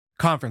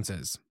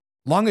Conferences.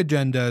 Long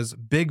agendas,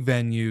 big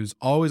venues,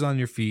 always on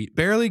your feet,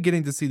 barely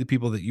getting to see the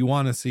people that you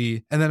want to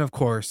see, and then, of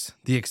course,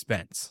 the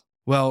expense.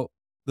 Well,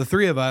 the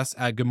three of us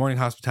at Good Morning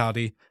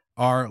Hospitality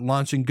are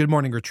launching Good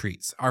Morning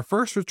Retreats. Our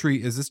first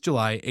retreat is this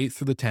July 8th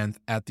through the 10th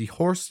at the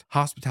Horst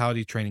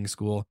Hospitality Training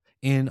School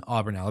in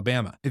Auburn,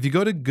 Alabama. If you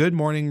go to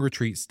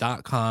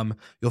goodmorningretreats.com,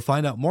 you'll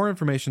find out more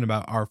information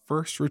about our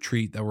first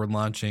retreat that we're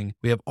launching.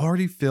 We have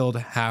already filled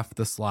half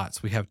the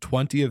slots. We have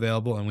 20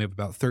 available and we have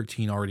about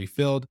 13 already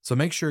filled. So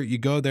make sure you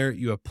go there,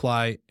 you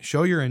apply,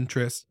 show your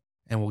interest,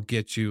 and we'll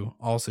get you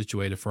all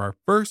situated for our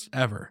first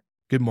ever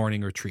Good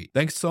Morning Retreat.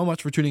 Thanks so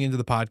much for tuning into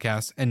the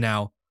podcast. And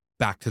now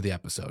back to the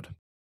episode.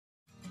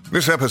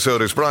 This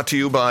episode is brought to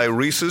you by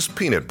Reese's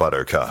Peanut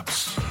Butter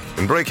Cups.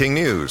 In breaking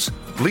news,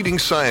 leading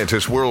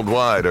scientists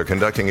worldwide are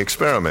conducting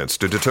experiments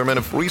to determine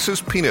if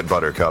Reese's Peanut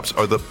Butter Cups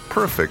are the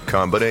perfect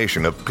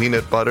combination of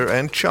peanut butter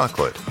and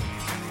chocolate.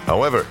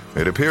 However,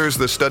 it appears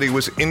the study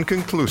was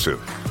inconclusive,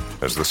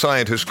 as the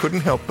scientists couldn't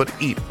help but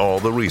eat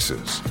all the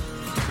Reese's.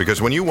 Because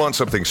when you want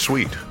something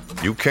sweet,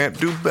 you can't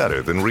do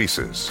better than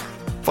Reese's.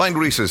 Find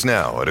Reese's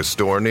now at a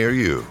store near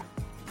you.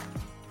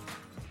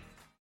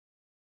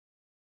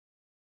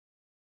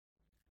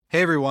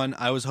 Hey everyone,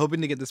 I was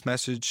hoping to get this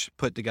message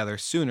put together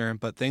sooner,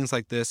 but things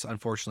like this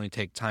unfortunately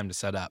take time to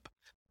set up.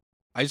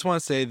 I just want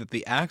to say that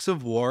the acts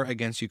of war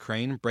against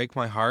Ukraine break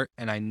my heart,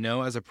 and I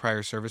know as a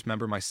prior service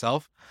member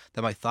myself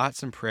that my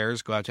thoughts and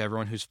prayers go out to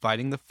everyone who's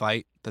fighting the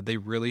fight that they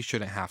really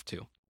shouldn't have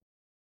to.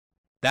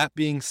 That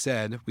being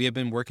said, we have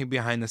been working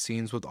behind the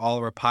scenes with all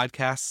of our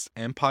podcasts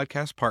and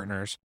podcast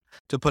partners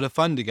to put a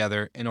fund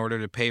together in order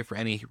to pay for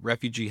any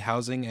refugee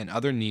housing and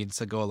other needs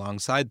that go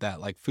alongside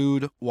that, like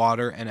food,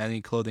 water, and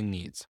any clothing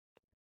needs.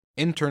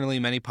 Internally,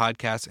 many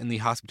podcasts in the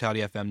Hospitality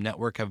FM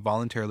network have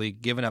voluntarily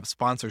given up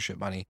sponsorship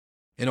money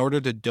in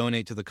order to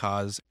donate to the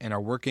cause and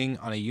are working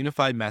on a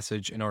unified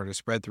message in order to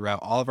spread throughout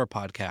all of our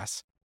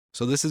podcasts.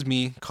 So this is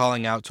me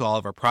calling out to all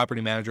of our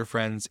property manager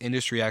friends,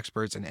 industry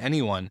experts, and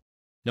anyone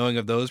knowing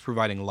of those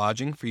providing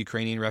lodging for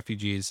Ukrainian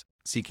refugees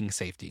seeking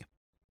safety.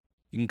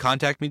 You can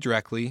contact me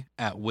directly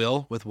at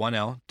will, with one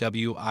L,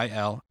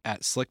 W-I-L,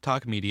 at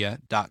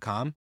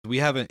slicktalkmedia.com. We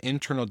have an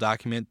internal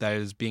document that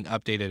is being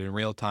updated in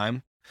real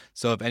time.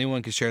 So if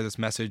anyone could share this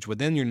message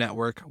within your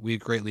network,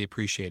 we'd greatly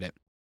appreciate it.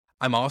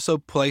 I'm also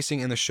placing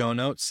in the show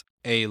notes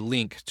a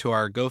link to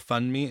our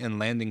GoFundMe and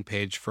landing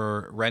page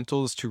for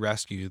Rentals to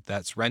Rescue.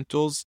 That's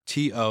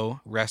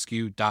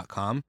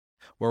rentalstorescue.com,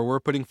 where we're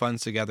putting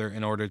funds together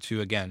in order to,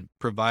 again,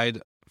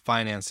 provide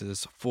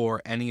finances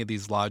for any of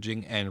these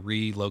lodging and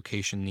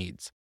relocation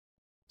needs.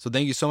 So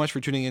thank you so much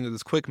for tuning into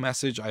this quick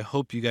message. I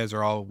hope you guys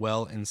are all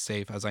well and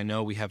safe, as I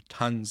know we have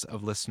tons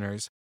of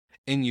listeners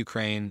in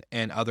Ukraine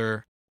and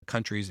other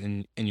countries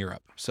in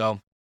Europe. So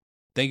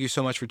thank you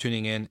so much for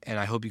tuning in, and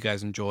I hope you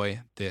guys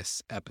enjoy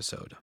this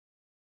episode.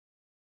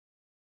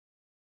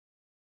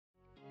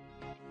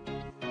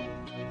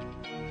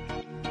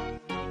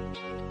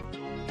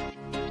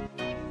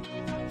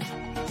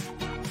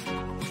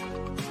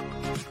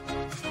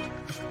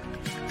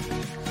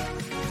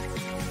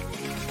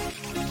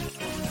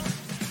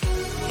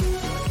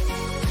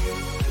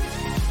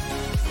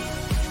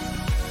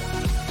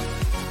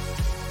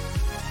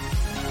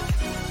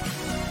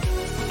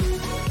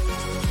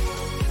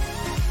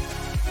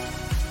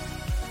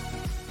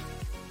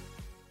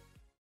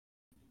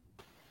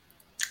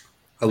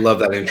 I love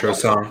that intro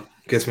song.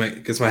 Gets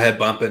my head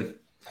bumping.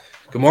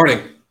 Good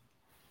morning.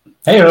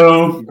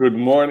 Heyo. Good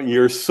morning.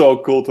 You're so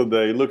cool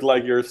today. You look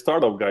like you're a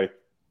startup guy.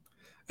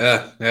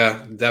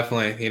 Yeah,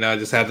 definitely. I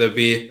just have to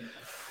be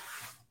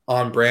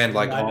on brand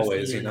like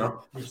always,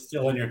 You're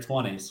still in your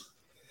 20s.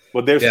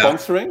 But they're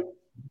sponsoring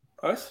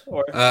us?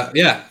 Or?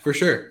 Yeah, for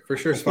sure.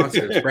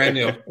 Sponsored. It's brand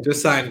new.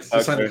 Just signed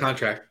the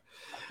contract.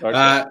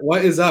 Okay.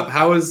 What is up?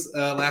 How was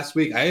last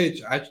week? I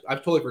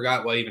totally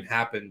forgot what even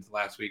happened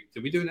last week.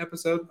 Did we do an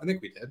episode? I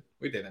think we did.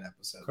 We did an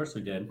episode. Of course we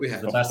did. We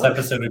had the best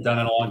episode we've done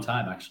in a long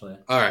time, actually.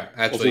 All right.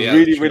 Actually, yeah.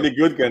 Really, really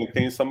good. Can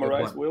you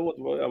summarize, Will,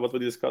 what we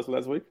discussed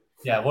last week?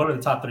 Yeah. What are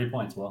the top 3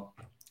 points, Will?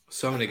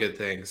 So many good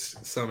things.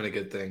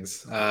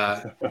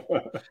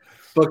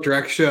 Book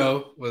Direct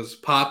show was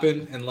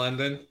popping in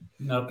London.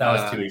 Nope, that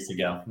was 2 weeks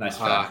ago. Nice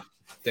try.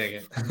 Dang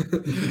it.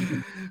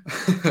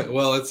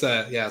 Well, it's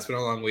been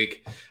a long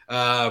week.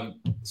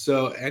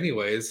 So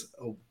anyways,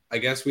 I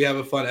guess we have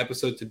a fun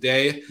episode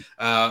today.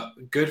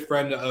 Good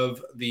friend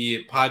of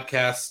the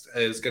podcast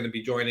is going to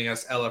be joining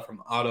us, Ella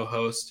from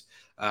AutoHost.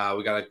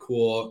 We got a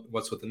cool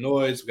What's with the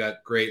Noise. We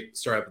got great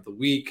Startup of the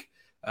Week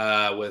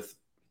with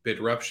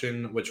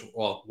Bidruption, which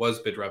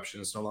was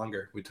Bidruption. It's no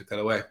longer. We took that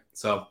away.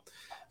 So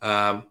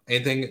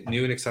anything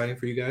new and exciting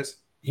for you guys?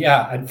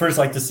 Yeah, I'd first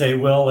like to say,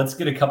 Will, let's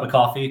get a cup of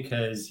coffee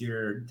because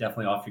you're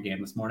definitely off your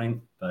game this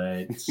morning.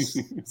 But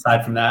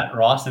aside from that,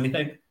 Ross,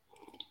 anything?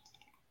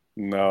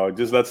 No,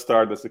 just let's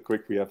start. That's a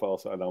quick. We have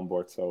also Ed on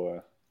board,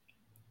 so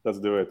let's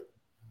do it.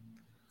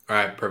 All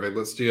right, perfect.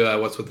 Let's do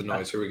What's with the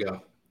Noise. Here we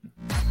go.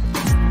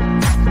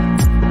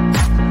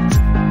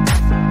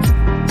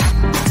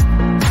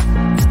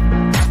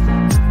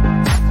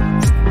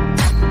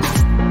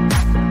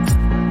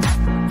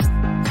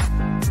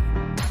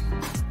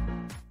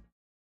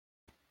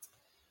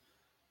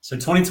 So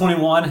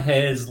 2021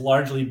 has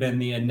largely been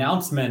the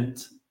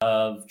announcement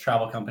of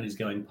travel companies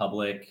going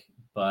public.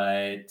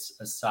 But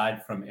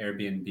aside from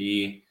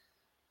Airbnb,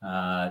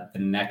 the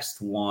next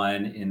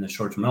one in the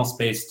short-term rental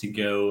space to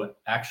go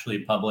actually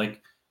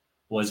public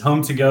was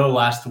HomeToGo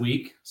last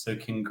week. So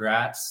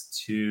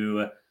congrats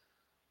to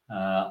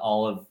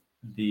all of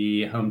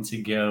the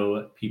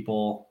HomeToGo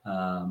people,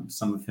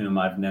 some of whom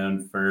I've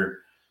known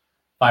for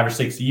 5 or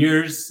 6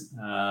 years,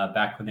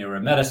 back when they were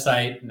a meta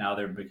site. Now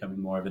they're becoming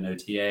more of an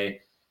OTA.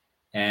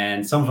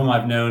 And some of them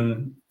I've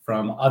known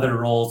from other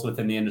roles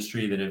within the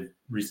industry that have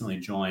recently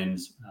joined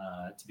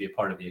to be a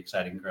part of the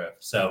exciting growth.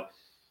 So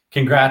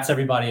congrats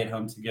everybody at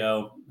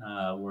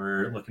HomeToGo.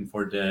 We're looking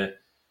forward to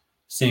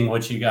seeing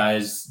what you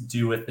guys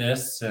do with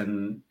this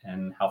and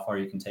how far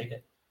you can take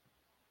it.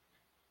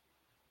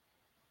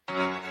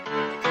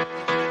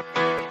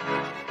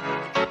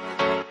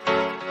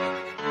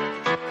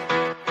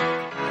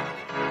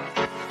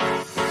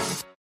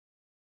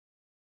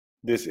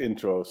 This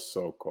intro is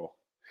so cool.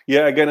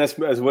 Yeah, again, as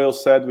Will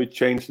said, we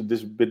changed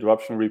this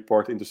Bidruption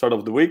report into start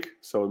of the week,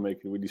 so we make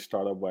it really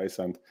startup wise.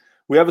 And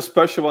we have a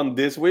special one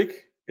this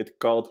week. It's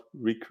called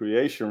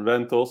Recreation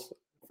Rentals.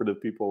 For the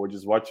people who are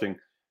just watching,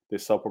 they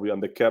saw probably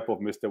on the cap of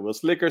Mr. Will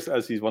Slickers,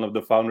 as he's one of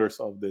the founders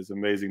of this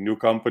amazing new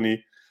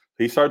company.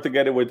 He started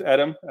together with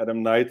Adam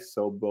Knight,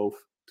 so both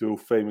two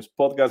famous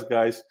podcast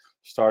guys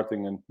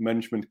starting a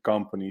management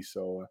company.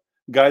 So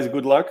guys,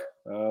 good luck.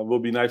 Will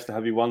be nice to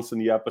have you once in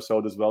the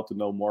episode as well to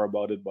know more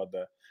about it, but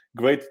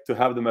great to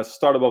have them as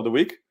startup of the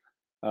week.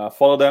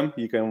 Follow them.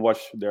 You can watch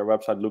their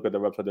website, look at their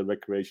website at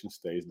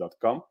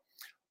recreationstays.com.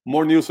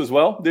 More news as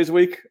well this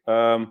week.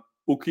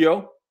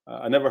 Ukio.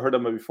 I never heard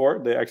of them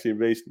before. They actually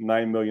raised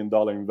 $9 million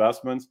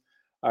investments.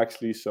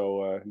 Actually,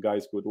 so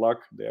guys, good luck.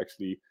 They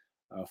actually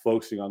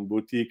focusing on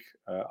boutique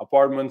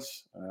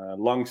apartments,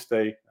 long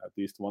stay, at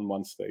least 1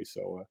 month stay.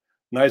 So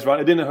nice one.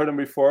 I didn't heard them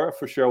before.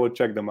 For sure, I will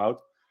check them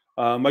out.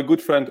 My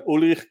good friend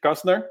Ulrich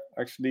Kastner,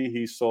 actually,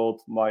 he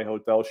sold my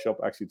hotel shop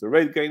actually to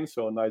RateGain.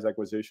 So a nice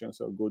acquisition.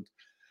 So good.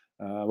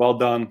 Well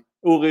done,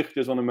 Ulrich.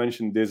 Just want to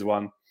mention this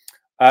one.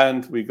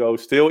 And we go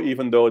still,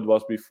 even though it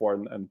was before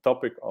a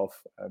topic of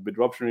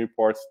Bidruption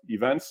reports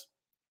events.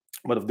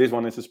 But this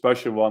one is a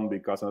special one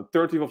because on the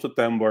 30th of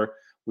September,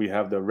 we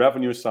have the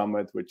Revenue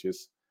Summit, which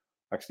is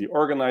actually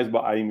organized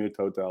by iMute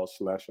Hotel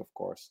 / of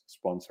course,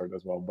 sponsored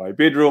as well by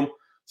Bidroom.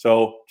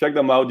 So check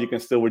them out. You can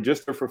still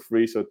register for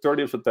free. So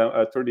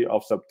 30th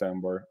of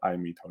September,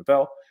 iMeet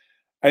Hotel.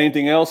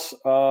 Anything else?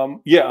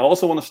 Yeah, I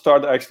also want to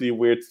start actually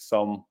with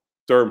some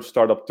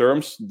startup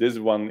terms. This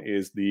one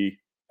is the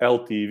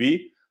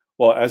LTV.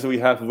 Well, as we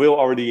have Will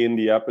already in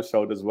the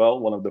episode as well,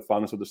 one of the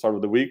founders of the Start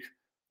of the Week.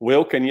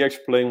 Will, can you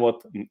explain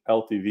what an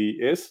LTV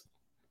is?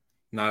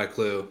 Not a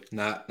clue.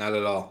 Not at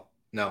all.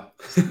 No.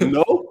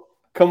 No?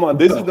 Come on.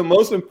 This is the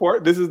most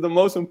important. This is the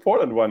most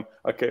important one.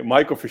 Okay,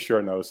 Michael for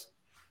sure knows.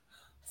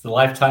 It's the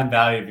lifetime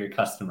value of your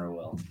customer,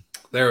 Will.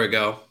 There we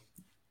go.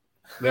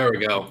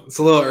 It's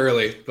a little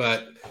early,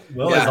 but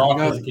Will is off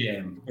his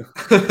game.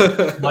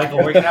 Michael,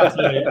 we're gonna have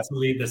to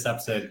lead this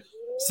episode.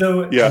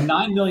 So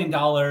 $9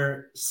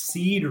 million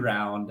seed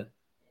round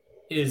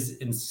is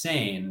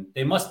insane.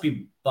 They must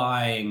be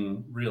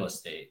buying real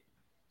estate.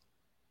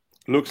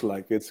 Looks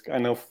like it's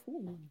kind of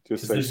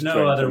just. There's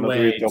no other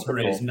way to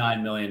raise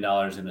 $9 million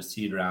in a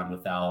seed round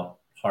without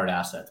hard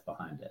assets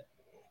behind it,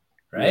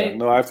 right? Yeah,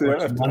 no, I have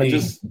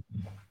to.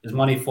 There's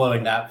money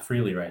flowing that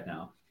freely right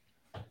now.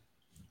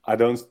 I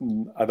don't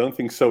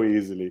think so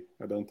easily.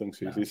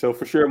 So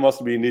for sure, it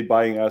must be indeed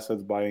buying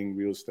assets, buying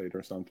real estate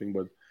or something.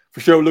 But for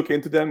sure, look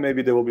into them.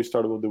 Maybe they will be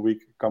startup of the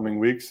week coming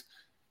weeks.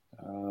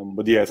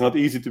 But yeah, it's not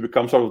easy to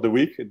become startup of the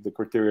week. The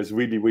criteria is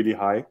really, really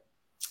high.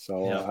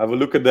 So have a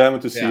look at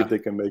them to see if they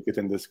can make it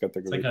in this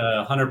category. It's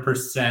like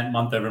 100%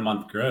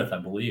 month-over-month growth, I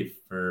believe,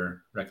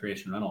 for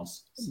recreation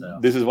rentals. So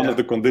this is one of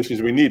the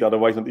conditions we need.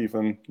 Otherwise, not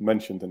even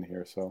mentioned in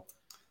here. So,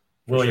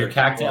 well, your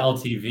CAC to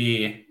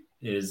LTV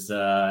is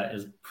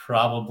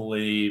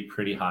probably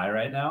pretty high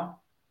right now.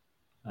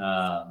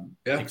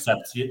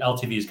 Except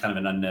LTV is kind of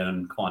an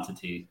unknown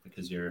quantity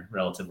because you're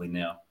relatively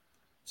new.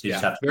 So you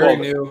just have to very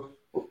new.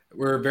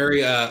 We're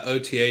very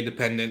OTA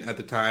dependent at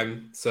the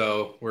time,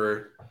 so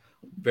we're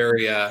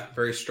very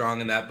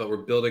strong in that. But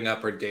we're building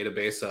up our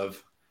database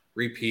of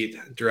repeat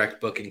direct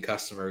booking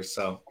customers.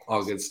 So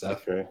all good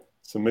stuff. Okay,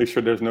 so make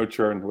sure there's no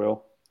churn,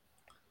 Will.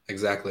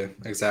 Exactly.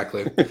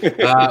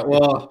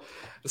 Well,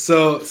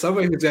 so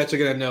somebody who's actually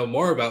going to know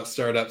more about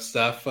startup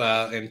stuff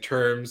and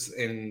terms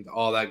and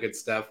all that good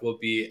stuff will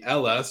be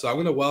Ella. So I'm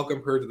going to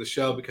welcome her to the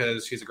show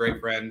because she's a great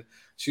friend.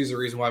 She's the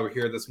reason why we're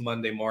here this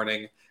Monday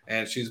morning,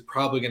 and she's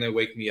probably going to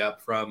wake me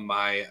up from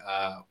my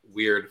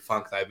weird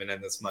funk that I've been in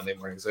this Monday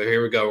morning. So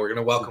here we go. We're going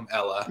to welcome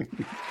Ella.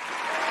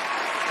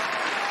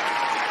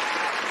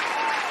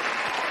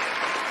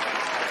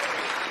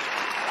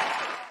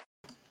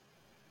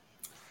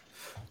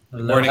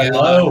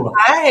 Hello.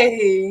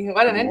 Hi.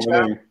 What an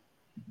intro.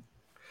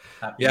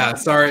 Yeah,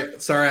 sorry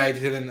I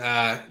didn't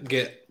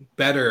get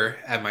better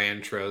at my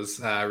intros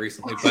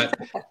recently, but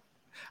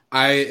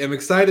I am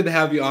excited to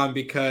have you on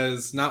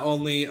because not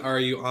only are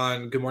you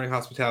on Good Morning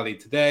Hospitality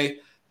today,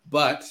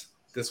 but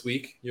this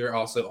week you're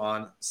also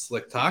on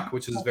Slick Talk,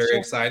 which is very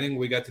exciting.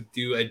 We got to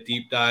do a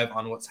deep dive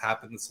on what's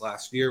happened this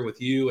last year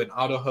with you and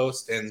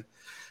AutoHost and,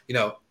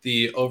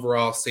 the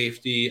overall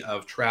safety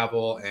of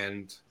travel.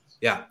 And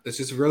yeah, it's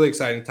just really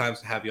exciting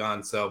times to have you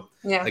on. So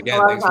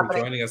again, thanks for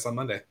joining us on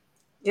Monday.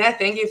 Yeah,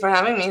 thank you for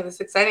having me. This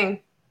is exciting.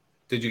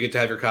 Did you get to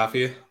have your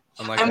coffee?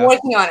 I'm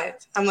working on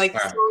it. I'm like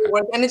slowly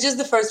working, and it's just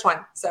the first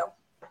one. So,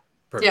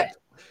 perfect. Yeah.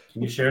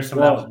 Can you share some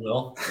of that with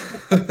Will?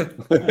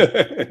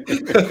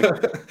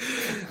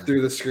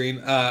 Through the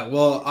screen.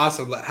 Well,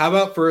 awesome. How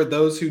about for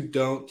those who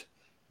don't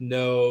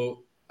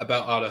know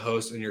about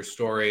AutoHost and your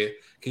story,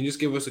 can you just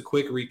give us a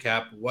quick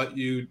recap, what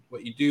you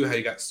do, how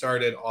you got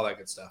started, all that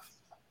good stuff?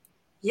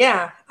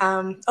 Yeah.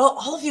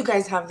 All of you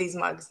guys have these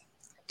mugs.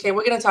 Okay,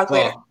 we're going to talk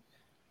later.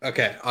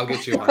 Okay, I'll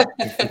get you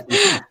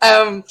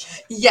on.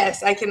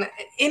 Yes, I can.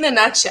 In a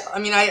nutshell, I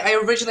mean, I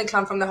originally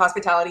come from the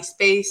hospitality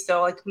space.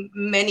 So like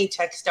many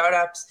tech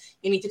startups,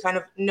 you need to kind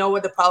of know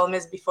what the problem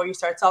is before you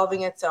start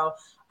solving it. So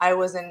I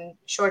was in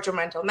short-term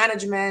rental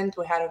management.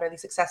 We had a really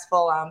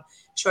successful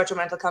short-term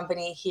rental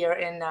company here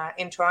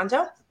in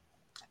Toronto.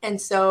 And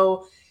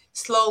so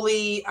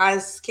slowly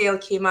as scale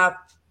came up,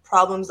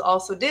 problems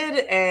also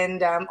did.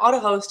 And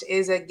AutoHost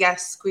is a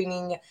guest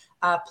screening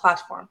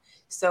platform.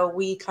 So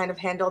we kind of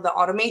handle the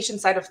automation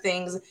side of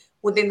things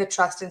within the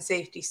trust and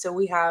safety. So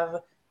we have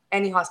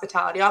any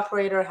hospitality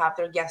operator have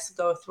their guests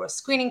go through a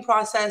screening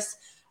process,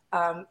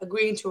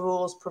 agreeing to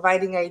rules,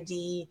 providing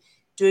ID,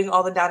 doing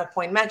all the data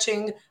point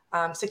matching,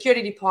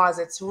 security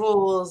deposits,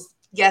 rules,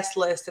 guest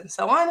list, and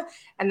so on.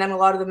 And then a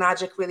lot of the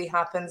magic really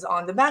happens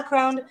on the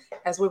background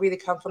as we really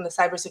come from the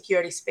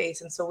cybersecurity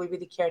space. And so we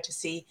really care to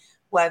see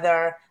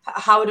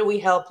how do we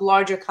help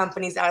larger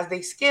companies as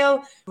they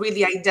scale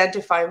really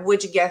identify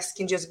which guests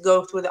can just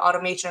go through the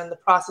automation and the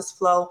process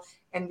flow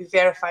and be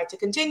verified to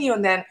continue,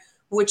 and then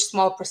which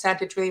small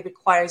percentage really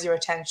requires your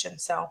attention.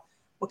 So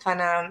we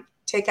kind of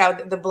take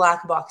out the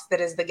black box that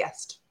is the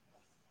guest.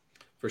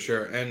 For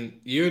sure. And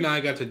you and I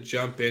got to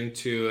jump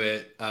into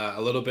it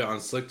a little bit on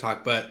Slick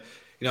Talk, but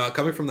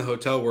coming from the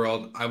hotel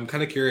world, I'm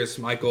kind of curious,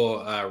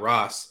 Michael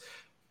Ross,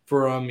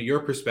 from your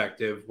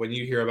perspective, when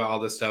you hear about all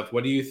this stuff,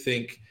 what do you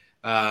think?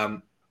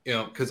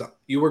 Because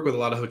you work with a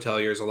lot of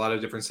hoteliers, a lot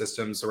of different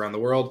systems around the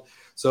world.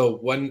 So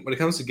when it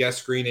comes to guest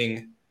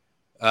screening,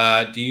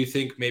 do you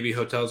think maybe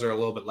hotels are a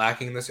little bit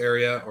lacking in this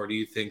area, or do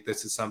you think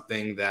this is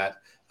something that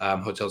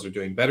hotels are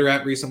doing better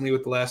at recently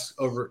with the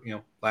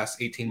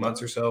last 18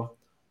 months or so?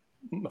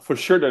 For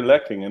sure, they're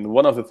lacking. And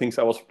one of the things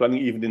I was planning,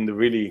 even in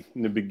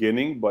the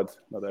beginning, but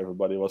not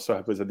everybody was so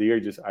happy with the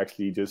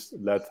idea, just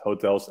let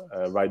hotels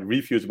write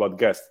reviews about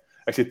guests.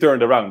 Actually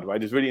turned around,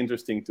 right? It's really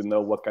interesting to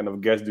know what kind of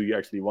guests do you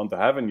actually want to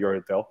have in your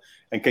hotel,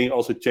 and can you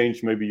also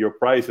change maybe your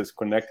prices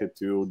connected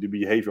to the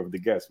behavior of the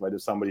guest, right?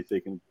 If somebody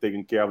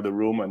taking care of the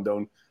room and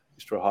don't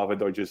just throw half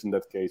it, or just in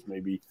that case,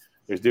 maybe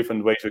there's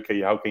different ways.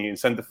 Okay, how can you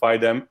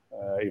incentivize them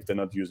if they're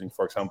not using,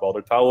 for example,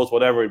 other towels,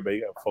 whatever,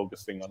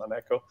 focusing on an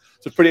echo.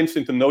 So it's pretty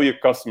interesting to know your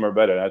customer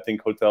better. I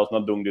think hotels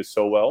not doing this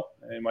so well,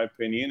 in my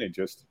opinion. It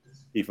just,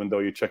 even though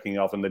you're checking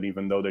off and then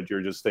even though that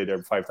you're just stayed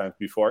there 5 times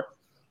before.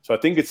 So I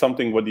think it's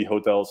something what the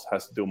hotels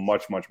has to do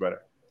much, much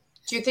better.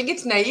 Do you think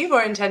it's naive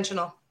or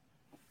intentional?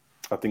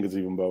 I think it's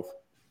even both.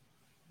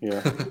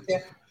 Yeah.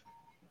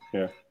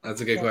 Yeah. That's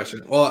a good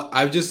question. Well,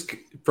 I've just,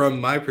 from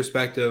my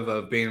perspective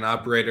of being an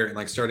operator and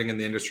like starting in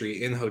the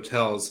industry in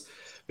hotels,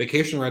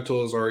 vacation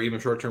rentals or even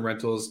short-term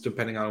rentals,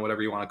 depending on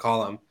whatever you want to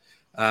call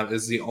them,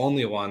 is the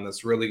only one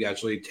that's really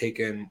actually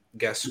taken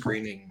guest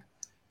screening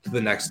to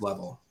the next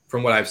level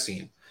from what I've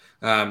seen.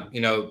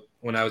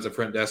 When I was a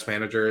front desk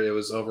manager, it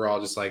was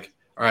overall just like,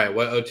 all right,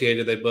 what OTA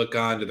did they book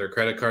on? Did their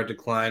credit card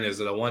decline? Is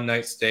it a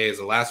one-night stay? Is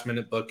it a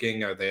last-minute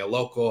booking? Are they a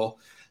local?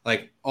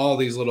 Like all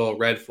these little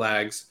red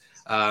flags.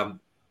 That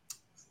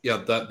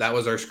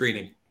was our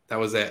screening. That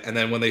was it. And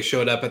then when they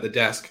showed up at the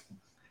desk,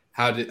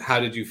 how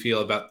did you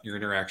feel about your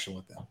interaction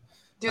with them?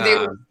 Do they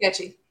look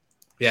sketchy?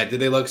 Yeah, did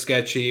they look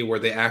sketchy? Were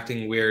they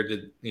acting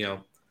weird?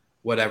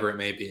 Whatever it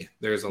may be.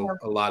 There's a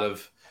lot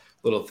of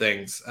little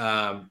things.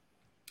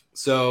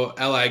 So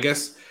Ella, I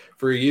guess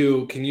for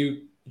you, can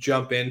you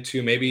jump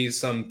into maybe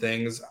some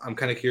things? I'm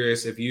kind of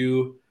curious if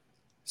you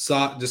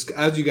saw, just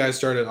as you guys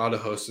started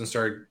AutoHost and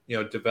started,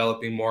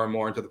 developing more and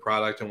more into the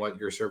product and what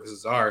your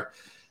services are,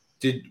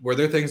 were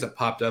there things that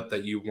popped up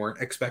that you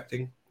weren't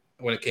expecting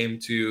when it came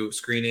to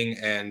screening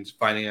and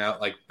finding out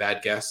like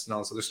bad guests and all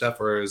this other stuff?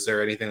 Or is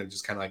there anything that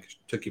just kind of like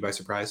took you by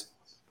surprise?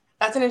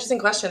 That's an interesting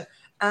question.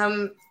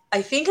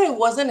 I think I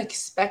wasn't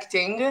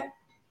expecting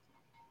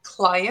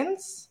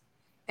clients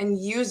and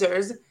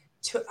users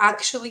to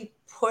actually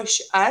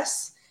push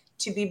us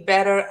to be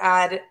better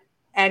at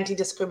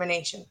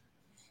anti-discrimination.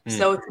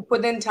 So to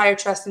put the entire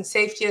trust and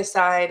safety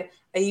aside,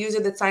 a user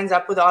that signs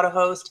up with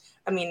AutoHost,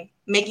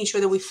 making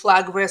sure that we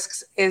flag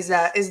risks is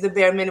the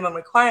bare minimum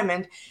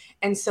requirement.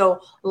 And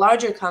so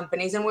larger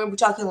companies, and we're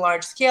talking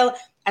large scale,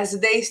 as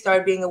they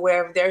start being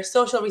aware of their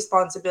social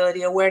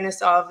responsibility,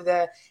 awareness of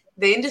the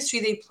the industry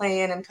they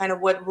play in and kind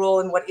of what role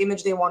and what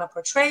image they want to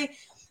portray,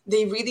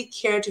 they really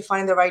care to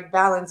find the right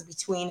balance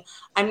between,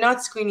 I'm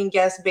not screening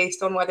guests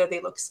based on whether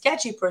they look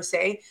sketchy per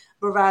se,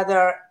 but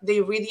rather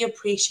they really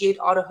appreciate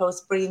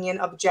AutoHost bringing in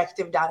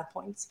objective data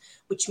points,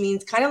 which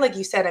means kind of like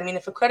you said, I mean,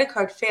 if a credit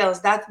card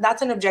fails,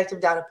 that's an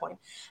objective data point.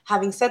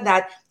 Having said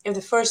that, if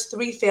the first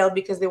 3 failed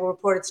because they were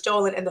reported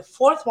stolen and the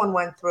 4th one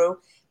went through,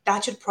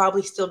 that should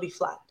probably still be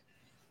flagged.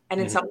 And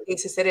in some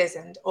cases it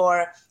isn't,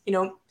 or,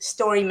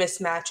 story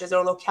mismatches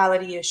or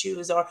locality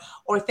issues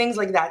or things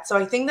like that. So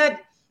I think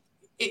that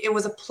it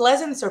was a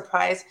pleasant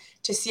surprise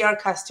to see our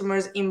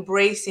customers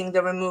embracing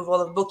the removal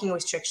of booking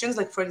restrictions.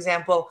 Like, for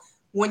example,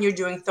 when you're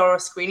doing thorough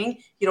screening,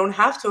 you don't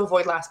have to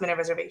avoid last minute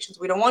reservations.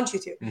 We don't want you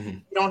to.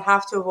 You don't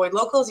have to avoid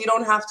locals. You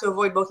don't have to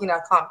avoid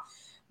booking.com.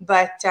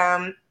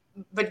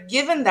 But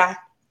given that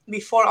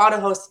before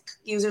AutoHost,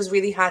 users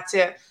really had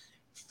to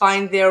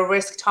find their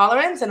risk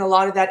tolerance, and a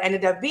lot of that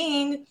ended up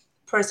being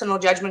personal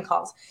judgment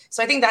calls.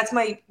 So I think that's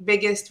my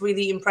biggest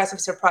really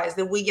impressive surprise,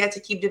 that we get to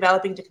keep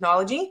developing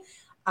technology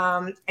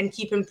and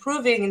keep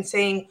improving and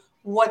saying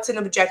what's an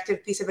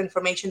objective piece of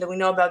information that we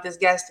know about this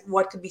guest,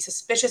 what could be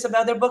suspicious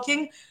about their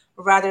booking,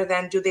 rather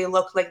than do they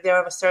look like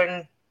they're of a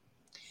certain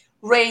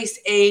race,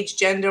 age,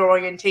 gender,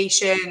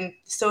 orientation,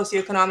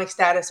 socioeconomic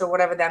status, or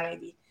whatever that may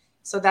be.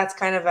 So that's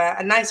kind of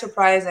a nice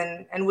surprise,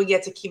 and we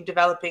get to keep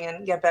developing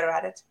and get better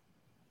at it.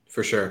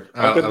 For sure.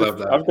 I love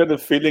that. I've got the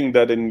feeling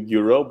that in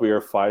Europe, we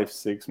are 5,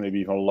 6, maybe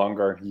even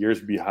longer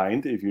years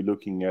behind. If you're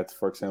looking at,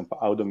 for example,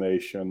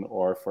 automation,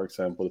 or, for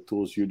example, the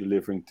tools you're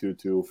delivering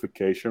to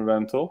vacation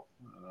rental.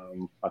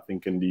 I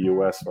think in the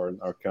US or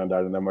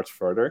Canada, they're much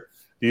further.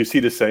 Do you see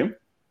the same?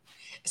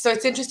 So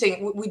it's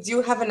interesting. We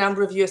do have a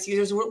number of US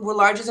users. We're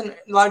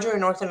larger in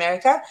North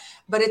America,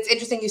 but it's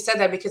interesting you said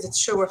that, because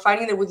it's true. We're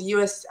finding that with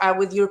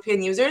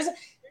European users,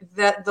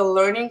 the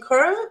learning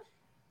curve,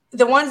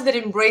 the ones that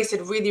embrace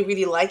it really,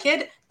 really like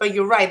it. But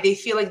you're right. They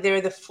feel like they're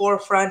at the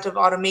forefront of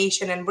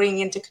automation and bringing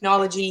in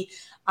technology.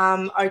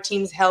 Our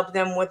teams help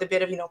them with a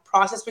bit of,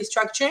 process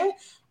restructuring.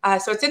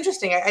 So it's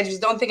interesting. I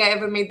just don't think I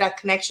ever made that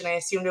connection. I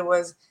assumed it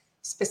was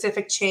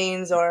specific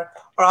chains or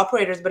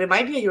operators, but it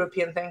might be a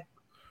European thing.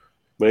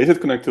 But is it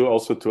connected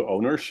also to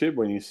ownership?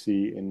 When you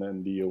see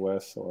in the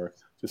US or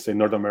just say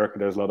North America,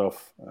 there's a lot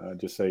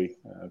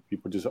of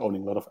people just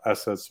owning a lot of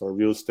assets or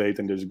real estate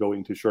and just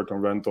going to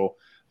short-term rental,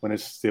 when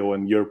it's still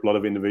in Europe a lot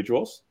of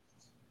individuals?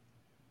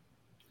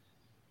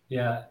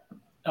 Yeah.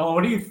 Oh,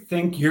 what do you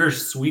think your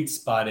sweet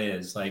spot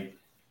is? Like,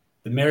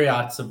 the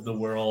Marriotts of the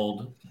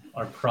world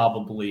are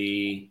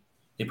probably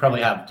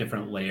have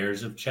different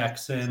layers of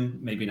checks in,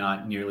 maybe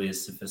not nearly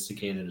as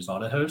sophisticated as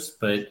AutoHost,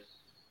 but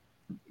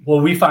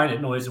what we find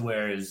at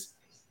NoiseAware is,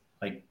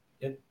 like,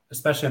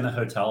 especially on the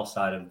hotel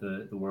side of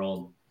the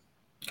world,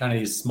 kind of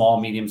these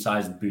small,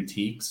 medium-sized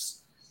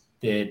boutiques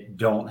that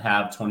don't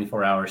have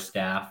 24-hour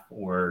staff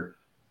or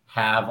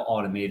have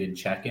automated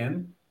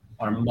check-in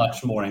are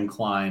much more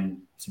inclined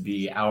to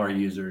be our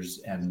users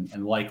and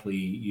likely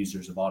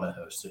users of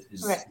AutoHost.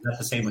 Is that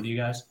the same with you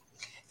guys?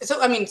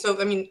 So I mean,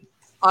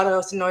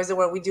 AutoHost and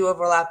NoiseAware, we do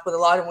overlap with a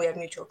lot, and we have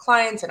mutual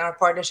clients, and our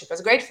partnership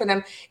is great for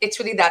them. It's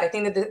really that. I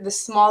think that the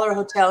smaller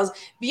hotels,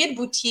 be it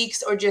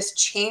boutiques or just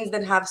chains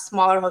that have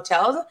smaller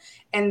hotels,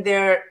 and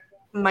their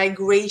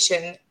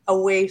migration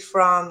away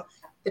from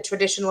the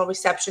traditional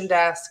reception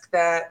desk,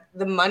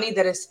 the money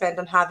that is spent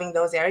on having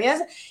those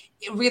areas,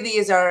 it really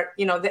is our,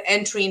 the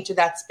entry into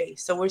that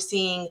space. So we're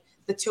seeing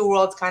the two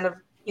worlds kind of,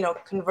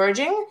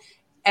 converging.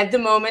 At the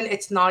moment,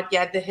 it's not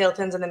yet the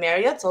Hiltons and the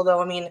Marriotts,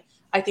 although,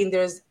 I think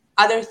there's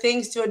other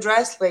things to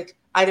address, like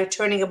either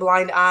turning a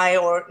blind eye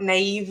or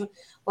naive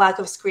lack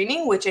of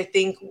screening, which I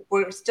think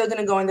we're still going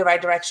to go in the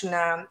right direction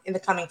in the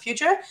coming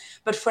future.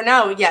 But for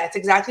now, yeah, it's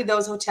exactly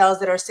those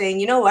hotels that are saying,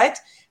 you know what,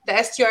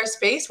 the STR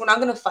space, we're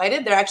not going to fight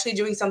it. They're actually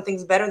doing some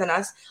things better than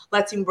us.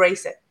 Let's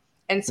embrace it.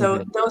 And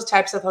so those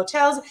types of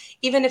hotels,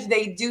 even if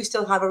they do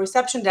still have a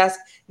reception desk,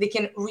 they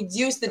can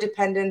reduce the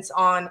dependence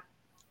on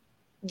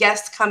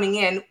guests coming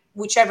in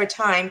whichever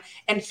time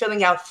and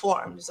filling out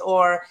forms,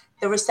 or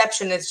the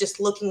receptionist just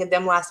looking at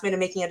them last minute,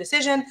 making a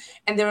decision,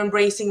 and they're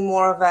embracing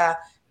more of a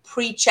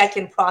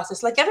pre-check-in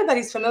process. Like,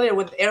 everybody's familiar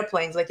with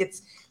airplanes. Like,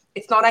 it's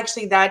not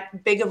actually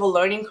that big of a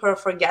learning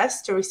curve for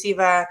guests to receive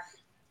a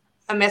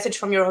message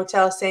from your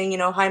hotel saying,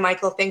 hi,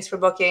 Michael, thanks for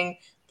booking.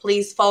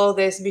 Please follow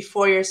this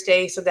before your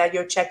stay so that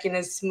your check-in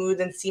is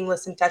smooth and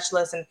seamless and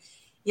touchless and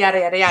yada,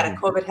 yada, yada.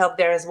 COVID helped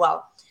there as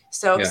well.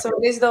 So it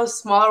is those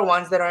smaller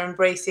ones that are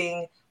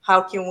embracing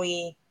how can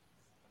we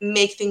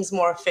make things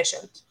more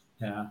efficient.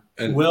 Yeah.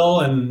 And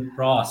Will and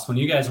Ross, when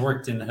you guys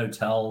worked in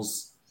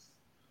hotels,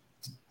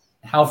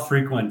 how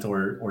frequent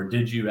or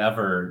did you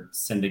ever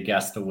send a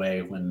guest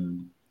away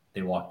when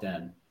they walked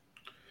in?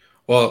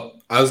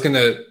 Well,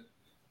 so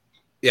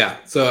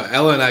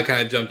Ella and I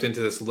kind of jumped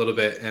into this a little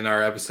bit in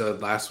our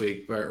episode last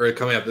week, or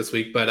coming up this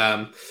week.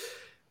 But,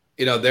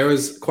 there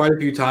was quite a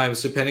few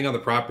times, depending on the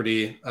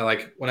property,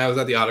 like when I was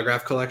at the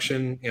Autograph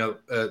Collection,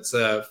 it's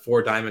a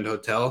 4-diamond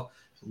hotel.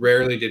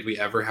 Rarely did we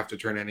ever have to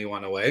turn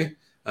anyone away.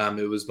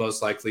 It was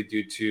most likely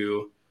due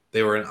to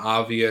they were an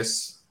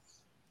obvious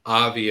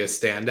obvious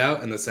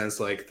standout in the sense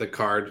like the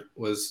card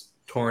was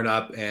torn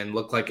up and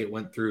looked like it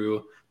went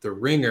through the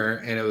ringer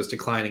and it was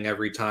declining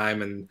every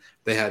time and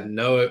they had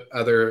no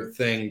other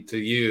thing to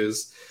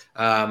use.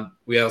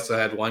 We also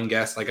had one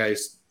guest, like I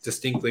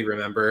distinctly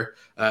remember,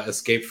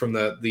 escaped from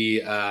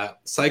the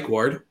psych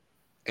ward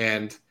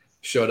and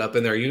showed up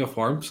in their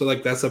uniform. So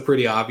like that's a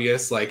pretty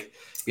obvious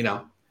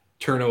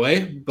turn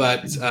away.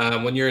 But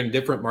when you're in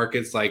different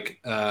markets like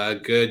a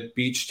good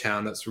beach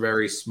town that's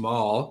very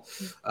small,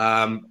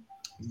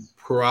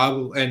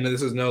 probably, and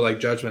this is no like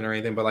judgment or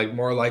anything, but like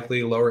more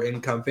likely lower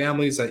income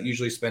families that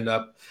usually spend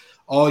up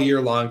all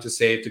year long to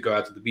save to go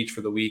out to the beach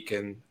for the week,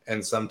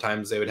 and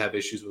sometimes they would have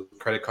issues with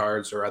credit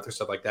cards or other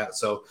stuff like that.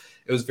 So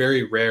it was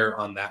very rare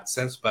on that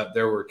sense, but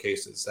there were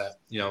cases that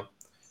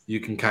you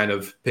can kind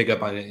of pick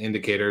up on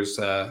indicators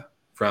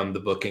from the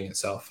booking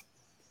itself.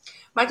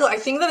 Michael, I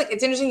think that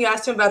it's interesting you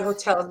asked him about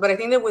hotels, but I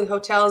think that with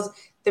hotels,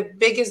 the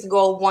biggest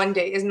goal one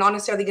day is not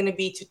necessarily going to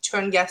be to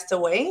turn guests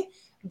away,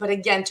 but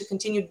again, to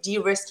continue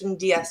de-risking,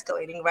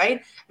 de-escalating,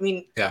 right? I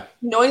mean,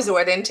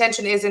 Noiseware, the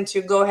intention isn't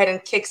to go ahead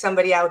and kick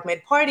somebody out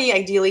mid-party.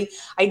 Ideally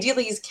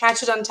is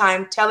catch it on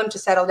time, tell them to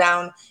settle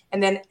down,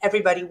 and then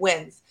everybody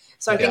wins.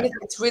 So I think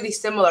it's really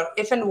similar.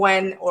 If and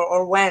when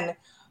or when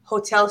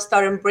hotels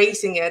start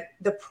embracing it,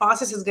 the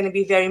process is going to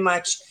be very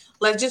much,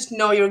 let's just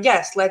know your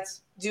guests.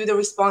 Let's do the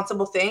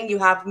responsible thing. You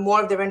have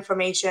more of their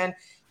information.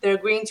 They're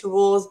agreeing to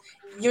rules.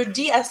 You're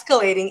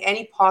de-escalating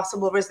any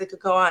possible risk that could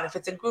go on. If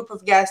it's a group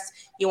of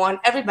guests, you want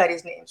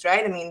everybody's names,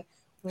 right? I mean,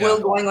 Will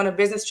going on a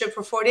business trip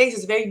for 4 days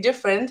is very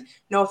different,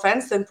 no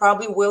offense, than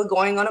probably Will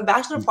going on a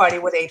bachelor party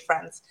with 8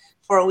 friends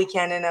for a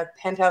weekend in a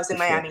penthouse in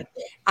Miami.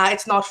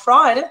 It's not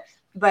fraud,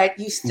 but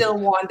you still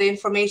want the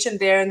information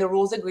there and the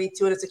rules agreed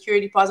to and a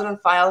security deposit on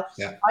file.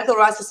 Michael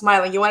Ross is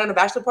smiling. You went on a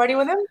bachelor party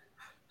with him?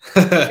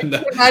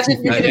 No,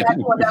 imagine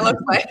what that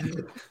looks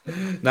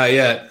like. Not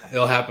yet.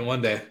 It'll happen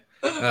one day.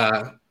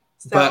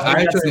 But I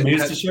have some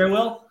news to share,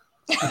 Will?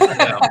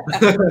 No.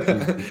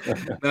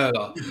 Not at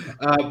all.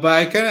 But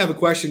I kind of have a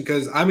question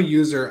because I'm a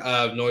user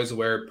of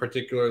Noiseware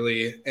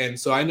particularly, and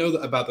so I know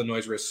about the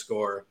noise risk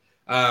score.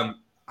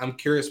 I'm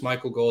curious,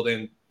 Michael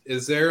Golden,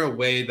 is there a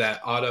way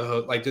that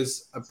AutoHost, like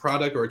does a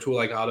product or a tool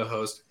like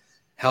AutoHost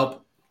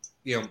help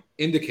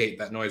indicate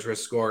that noise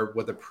risk score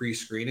with a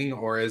pre-screening,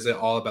 or is it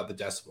all about the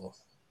decibel?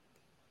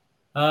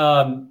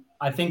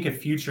 I think a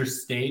future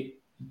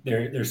state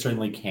there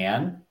certainly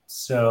can.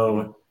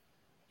 So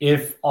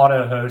if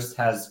AutoHost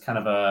has kind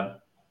of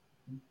a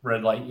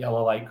red light,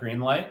 yellow light, green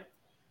light,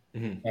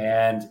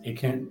 and it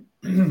can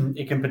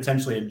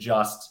potentially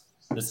adjust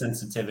the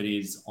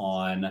sensitivities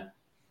on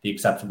the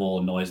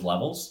acceptable noise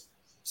levels.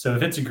 So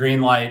if it's a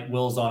green light,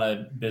 Will's on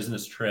a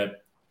business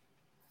trip,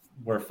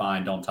 we're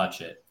fine, don't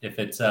touch it. If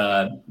it's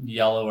a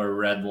yellow or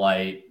red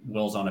light,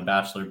 Will's on a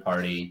bachelor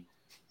party,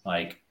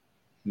 like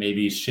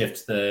maybe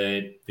shift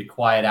the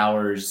quiet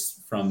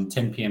hours from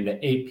 10 p.m.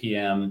 to 8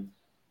 p.m.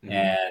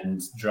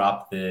 and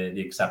drop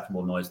the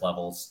acceptable noise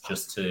levels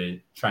just to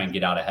try and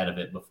get out ahead of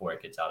it before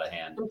it gets out of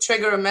hand.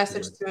 Trigger a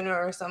message sooner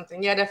or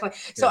something. Yeah, definitely.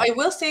 So I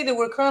will say that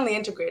we're currently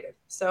integrated.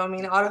 So, I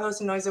mean,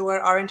 AutoHost and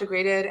Noiseware are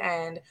integrated,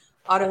 and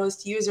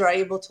AutoHost user are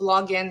able to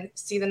log in,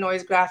 see the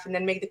noise graph, and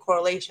then make the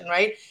correlation,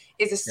 right?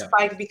 Is a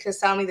spike because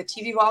suddenly the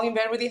TV volume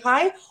went really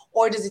high,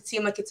 or does it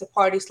seem like it's a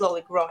party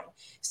slowly growing?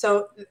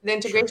 So the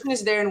integration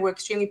is there, and we're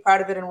extremely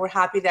proud of it, and we're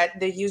happy that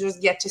the users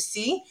get to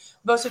see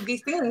both of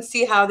these things and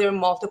see how their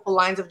multiple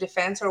lines of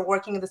defense are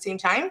working at the same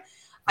time.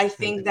 I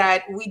think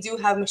that we do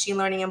have machine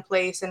learning in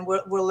place, and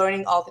we're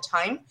learning all the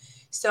time.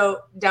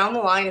 So down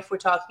the line, if we're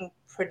talking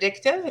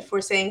predictive, if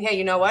we're saying, hey,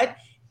 you know what,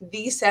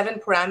 these 7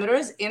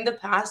 parameters in the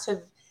past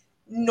have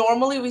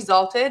normally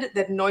resulted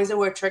that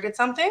Noiseware triggered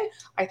something,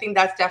 I think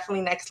that's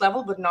definitely next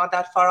level, but not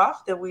that far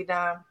off that we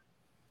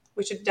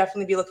should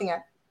definitely be looking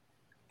at.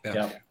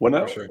 When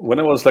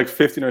I was like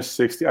 15 or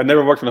 16, I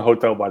never worked in a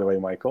hotel, by the way,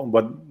 Michael,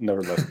 but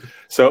nevertheless.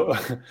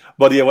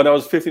 But when I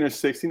was 15 or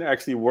 16, I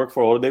actually worked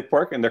for a holiday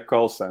park in their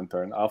call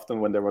center. And often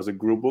when there was a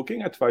group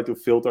booking, I tried to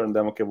filter and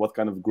then, okay, what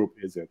kind of group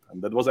is it?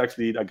 And that was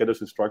actually, I get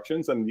those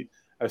instructions. And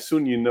as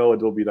soon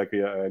it will be like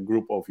a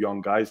group of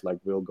young guys, like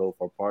we'll go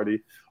for a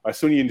party. As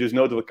soon you just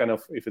know what kind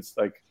of, if it's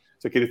like,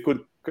 it's okay, it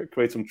could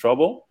create some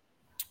trouble.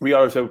 We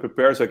always have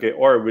prepared, okay,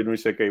 or when we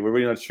say, okay, we're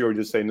really not sure,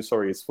 just say, no,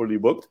 sorry, it's fully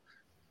booked.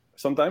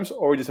 Sometimes,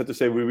 or we just have to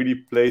say we really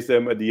place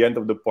them at the end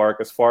of the park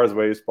as far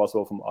away as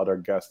possible from other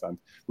guests. And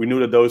we knew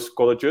that those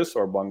cottages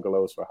or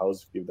bungalows or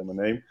houses, give them a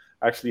name,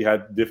 actually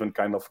had different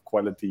kind of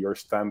quality or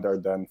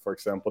standard than, for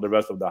example, the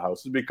rest of the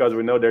houses, because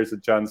we know there's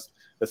a chance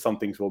that some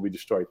things will be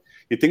destroyed.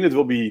 You think it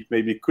will be,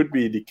 maybe could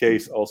be the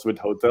case also with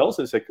hotels.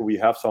 It's like we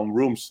have some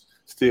rooms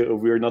still,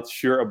 we're not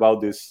sure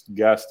about this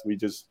guest. We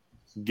just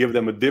give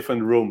them a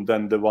different room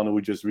than the one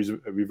who just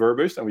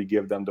refurbished, and we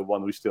give them the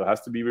one who still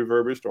has to be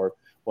refurbished, or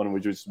one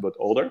which is a bit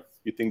older.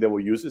 You think they will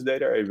use this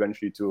data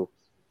eventually to,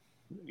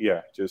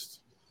 just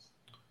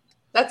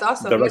that's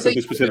awesome. Direct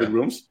to specific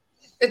rooms?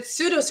 It's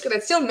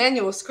it's still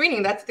manual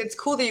screening. It's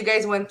cool that you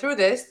guys went through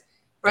this.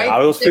 right?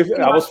 I was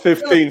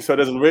 15, so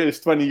it's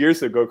 20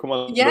 years ago. Come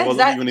on, yeah, that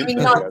wasn't exactly.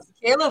 even Not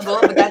internet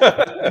scalable, but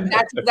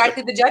that's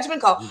exactly the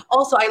judgment call.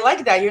 Also, I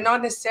like that you're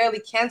not necessarily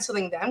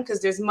canceling them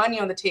because there's money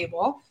on the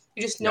table.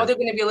 You just know they're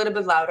going to be a little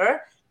bit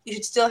louder. You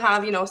should still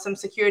have, some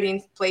security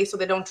in place so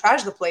they don't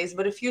trash the place.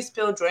 But a few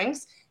spilled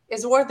drinks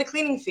is worth the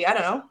cleaning fee. I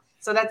don't know.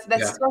 So that's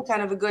still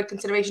kind of a good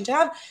consideration to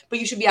have. But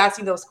you should be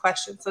asking those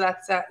questions. So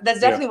that's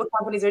definitely what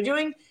companies are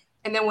doing.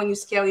 And then when you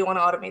scale, you want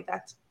to automate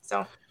that.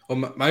 So.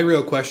 Well, my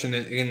real question,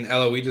 and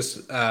Ella, we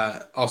just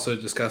also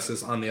discussed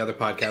this on the other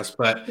podcast,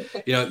 but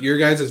your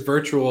guys'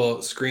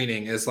 virtual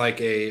screening is like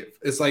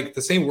the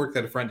same work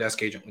that a front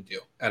desk agent would do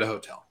at a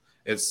hotel.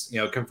 It's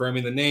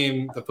confirming the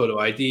name, the photo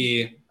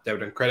ID,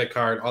 debit and credit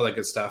card, all that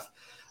good stuff.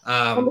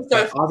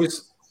 But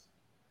obviously,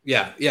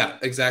 yeah,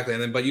 exactly.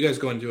 And then, but you guys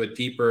go into a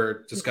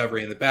deeper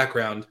discovery in the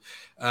background.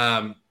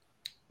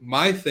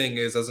 My thing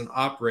is, as an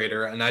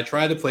operator, and I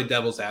try to play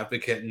devil's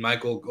advocate, and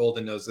Michael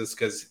Golden knows this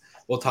because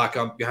we'll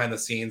talk behind the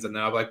scenes, and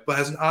then I'm like, but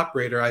as an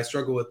operator, I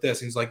struggle with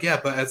this. And he's like,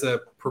 yeah, but as a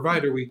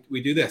provider,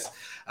 we do this.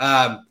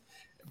 But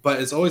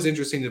it's always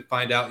interesting to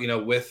find out,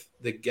 with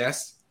the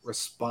guests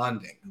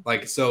responding.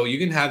 Like, so you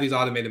can have these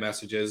automated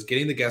messages.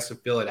 Getting the guests to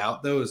fill it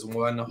out, though, is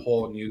one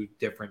whole new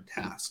different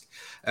task.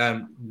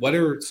 What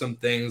are some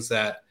things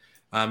that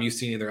you've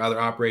seen either other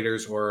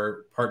operators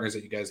or partners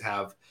that you guys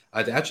have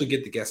to actually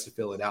get the guests to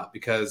fill it out?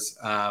 Because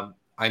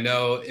I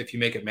know if you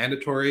make it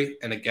mandatory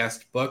and a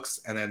guest books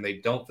and then they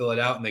don't fill it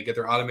out and they get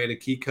their automated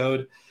key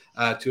code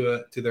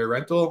to their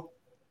rental,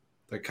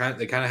 they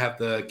kind of have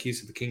the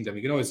keys to the kingdom.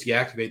 You can always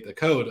deactivate the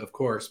code, of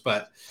course,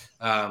 but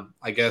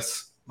I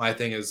guess my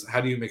thing is,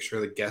 how do you make sure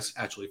the guests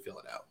actually fill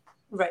it out?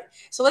 Right.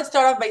 So let's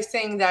start off by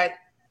saying that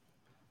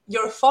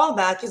your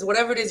fallback is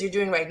whatever it is you're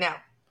doing right now,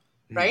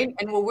 right?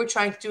 And what we're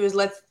trying to do is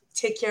let's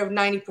take care of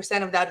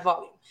 90% of that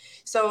volume.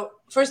 So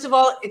first of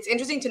all, it's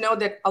interesting to know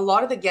that a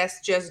lot of the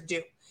guests just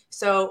do.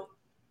 So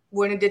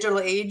we're in a digital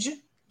age.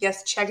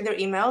 Guests check their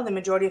email. The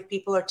majority of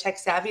people are tech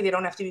savvy. They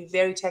don't have to be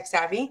very tech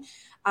savvy.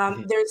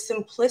 There's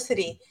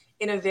simplicity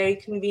in a very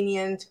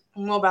convenient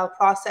mobile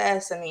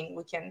process. I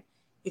mean,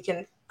 you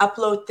can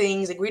upload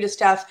things, agree to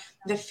stuff.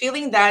 The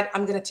feeling that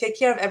I'm going to take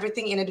care of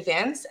everything in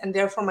advance and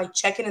therefore my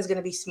check-in is going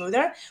to be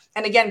smoother.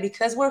 And again,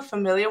 because we're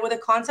familiar with the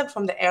concept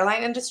from the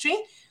airline industry,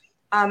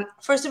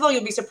 first of all,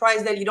 you'll be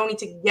surprised that you don't need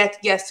to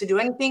get guests to do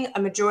anything.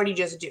 A majority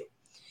just do.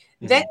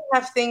 Then you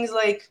have things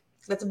like,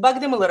 let's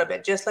bug them a little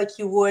bit, just like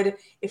you would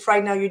if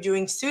right now you're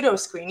doing pseudo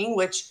screening,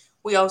 which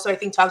we also, I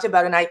think, talked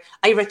about. And I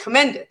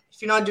recommend it.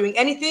 If you're not doing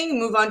anything,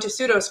 move on to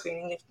pseudo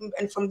screening.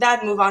 And from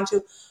that, move on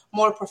to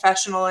more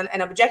professional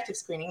and objective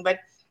screening. But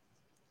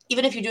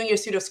even if you're doing your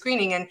pseudo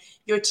screening and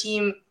your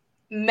team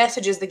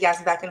messages the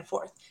guests back and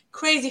forth,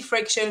 crazy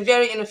friction,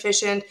 very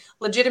inefficient,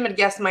 legitimate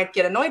guests might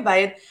get annoyed by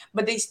it,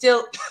 but they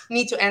still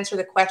need to answer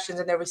the questions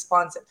and they're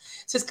responsive.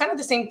 So it's kind of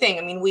the same thing.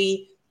 I mean,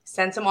 we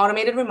send some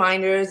automated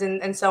reminders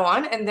and so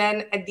on. And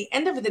then at the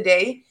end of the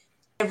day,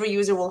 every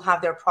user will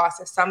have their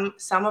process.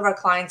 Some of our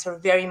clients are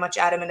very much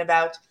adamant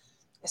about,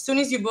 as soon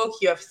as you book,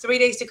 you have 3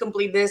 days to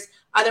complete this.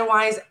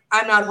 Otherwise,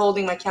 I'm not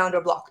holding my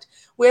calendar blocked.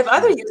 We have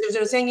other users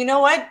that are saying, you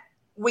know what?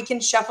 We can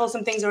shuffle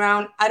some things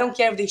around. I don't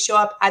care if they show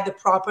up at the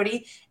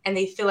property and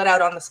they fill it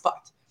out on the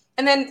spot.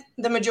 And then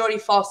the majority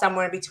fall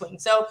somewhere in between.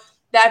 So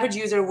the average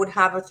user would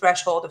have a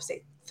threshold of,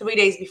 say, 3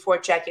 days before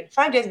check-in,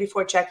 5 days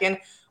before check-in,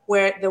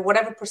 where the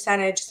whatever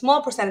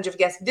small percentage of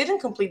guests didn't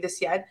complete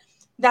this yet.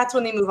 That's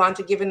when they move on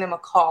to giving them a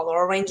call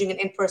or arranging an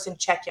in-person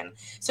check-in.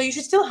 So you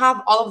should still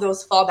have all of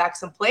those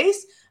fallbacks in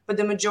place, but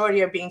the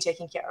majority are being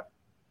taken care of.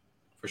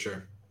 For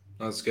sure.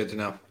 That's good to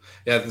know.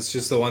 Yeah, that's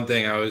just the one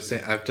thing I always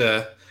say. I have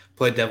to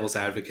play devil's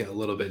advocate a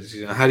little bit.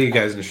 How do you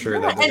guys ensure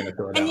that they're going to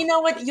fill it out? And you know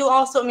what? You'll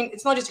also, I mean,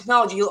 it's not just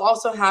technology. You'll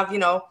also have,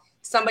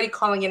 somebody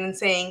calling in and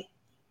saying,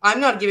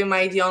 I'm not giving my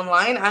ID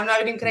online. I'm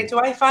not even connected to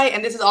Wi-Fi.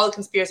 And this is all a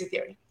conspiracy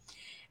theory.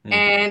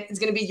 And it's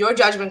going to be your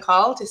judgment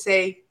call to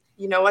say,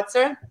 you know what,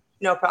 sir?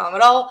 No problem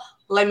at all.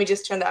 Let me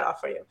just turn that off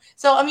for you.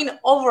 So, I mean,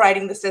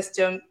 overriding the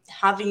system,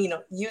 having,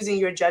 using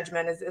your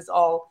judgment is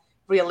all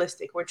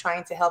realistic. We're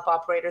trying to help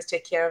operators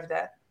take care of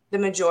the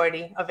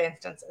majority of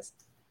instances.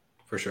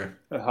 For sure.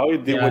 How you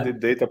deal with the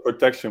data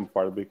protection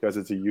part, because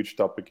it's a huge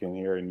topic in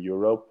here in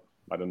Europe.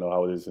 I don't know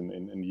how it is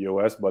in the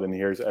US, but in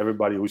here is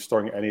everybody who's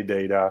storing any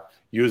data,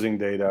 using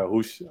data,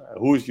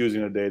 who's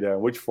using the data,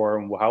 which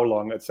form, how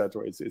long,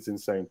 etc. It's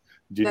insane.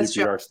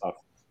 GDPR stuff.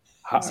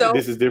 So,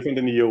 this is different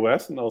in the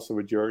US and also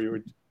with your.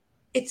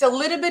 It's a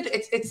little bit.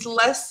 It's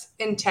less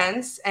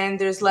intense and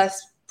there's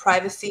less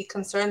privacy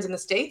concerns in the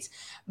States,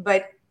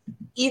 but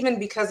even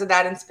because of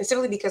that, and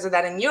specifically because of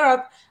that in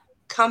Europe,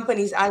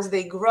 companies, as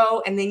they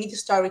grow and they need to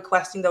start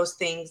requesting those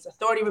things,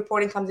 authority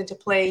reporting comes into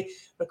play,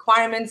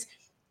 requirements,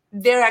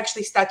 they're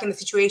actually stuck in the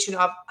situation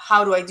of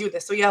how do I do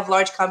this? So you have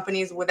large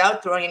companies,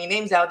 without throwing any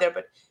names out there,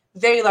 but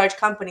very large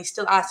companies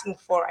still asking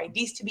for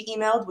IDs to be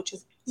emailed, which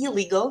is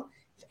illegal.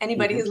 If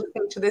anybody is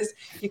listening to this,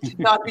 you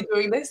cannot be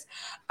doing this.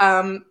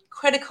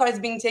 Credit cards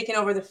being taken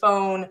over the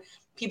phone,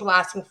 people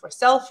asking for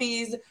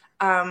selfies.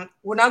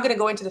 We're not going to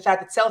go into the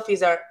fact that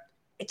selfies are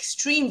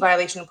extreme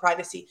violation of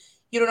privacy.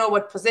 You don't know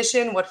what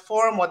position, what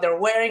form, what they're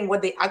wearing,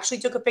 what they actually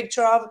took a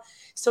picture of.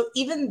 So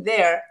even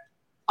there,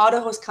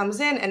 AutoHost comes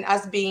in, and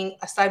us being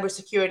a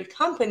cybersecurity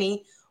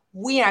company,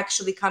 we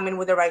actually come in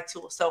with the right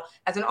tool. So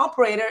as an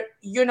operator,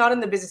 you're not in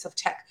the business of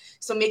tech.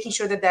 So making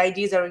sure that the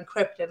IDs are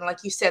encrypted, and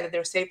like you said, that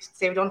they're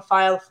saved on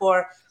file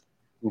for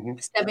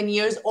 7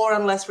 years, or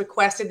unless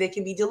requested, they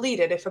can be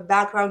deleted. If a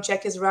background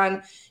check is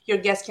run, your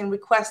guest can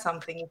request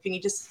something. If you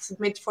need to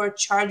submit for a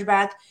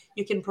chargeback,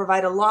 you can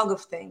provide a log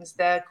of things.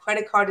 The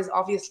credit card is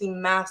obviously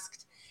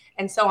masked,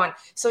 and so on.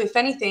 So if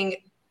anything,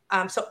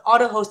 so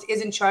AutoHost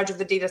is in charge of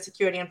the data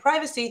security and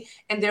privacy,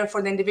 and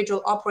therefore the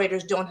individual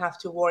operators don't have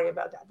to worry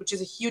about that, which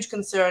is a huge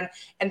concern.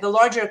 And the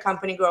larger a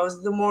company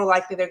grows, the more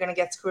likely they're going to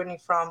get scrutiny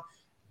from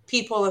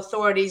people,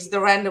 authorities, the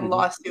random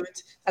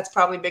lawsuit that's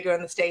probably bigger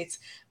in the States,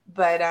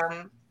 but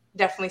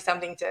definitely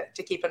something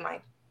to keep in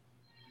mind.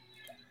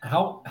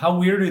 How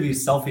weird are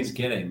these selfies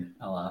getting,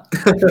 Ella?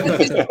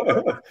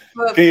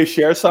 Can you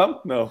share some?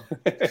 No.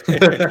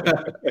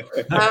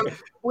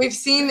 We've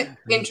seen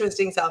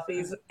interesting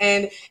selfies,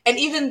 and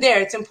even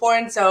there, it's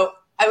important. So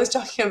I was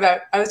talking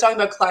about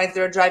clients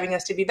that are driving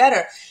us to be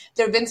better.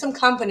 There have been some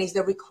companies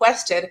that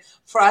requested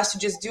for us to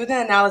just do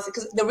the analysis,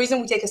 because the reason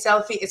we take a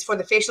selfie is for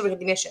the facial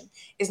recognition,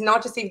 is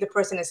not to see if the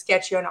person is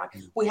sketchy or not.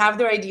 We have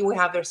their ID, we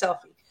have their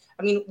selfie.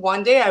 I mean,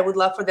 one day I would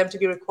love for them to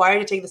be required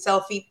to take the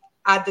selfie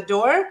at the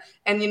door,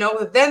 and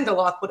then the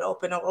lock would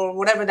open, or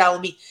whatever that will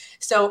be.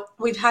 So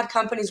we've had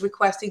companies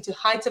requesting to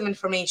hide some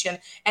information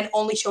and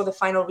only show the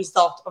final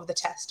result of the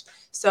test.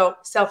 So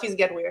selfies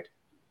get weird.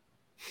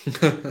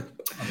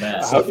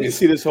 How do you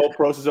see this whole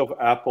process of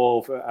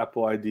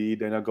Apple ID?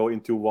 Then I go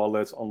into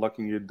wallets,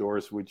 unlocking your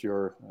doors with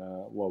your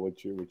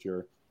with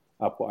your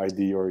Apple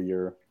ID or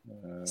your.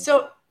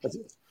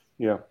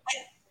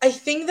 I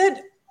think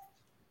that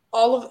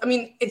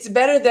it's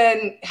better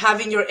than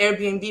having your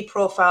Airbnb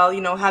profile,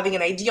 having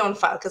an ID on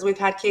file, because we've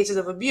had cases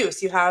of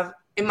abuse.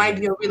 It might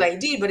be a real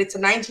ID, but it's a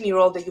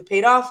 19-year-old that you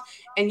paid off,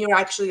 and you're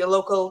actually a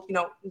local,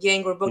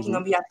 gang or booking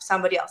on behalf of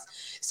somebody else.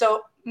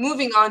 So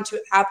moving on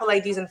to Apple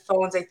IDs and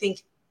phones, I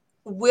think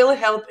will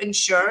help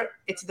ensure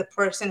it's the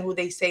person who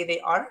they say they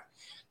are.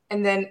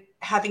 And then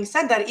having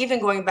said that, even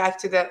going back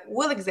to the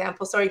Will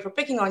example, sorry for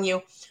picking on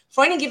you,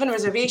 for any given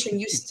reservation,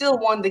 you still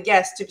want the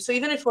guest to, so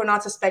even if we're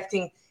not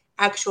suspecting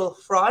actual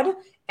fraud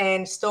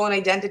and stolen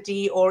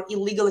identity or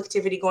illegal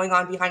activity going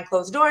on behind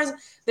closed doors,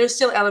 there's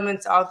still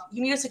elements of,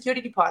 you need a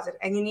security deposit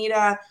and you need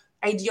a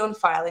ID on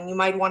file, and you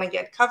might want to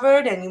get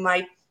covered, and you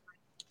might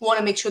want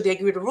to make sure they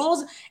agree to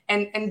rules,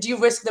 and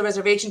de-risk the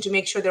reservation to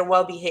make sure they're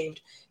well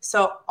behaved.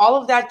 So all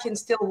of that can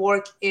still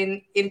work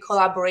in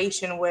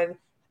collaboration with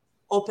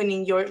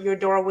opening your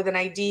door with an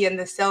ID and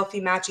the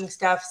selfie matching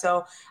stuff.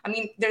 So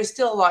there's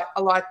still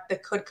a lot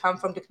that could come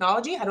from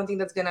technology. I don't think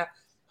that's gonna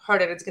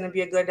hurt it. It's gonna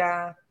be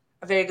a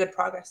very good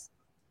progress.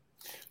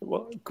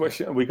 Well,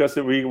 question, because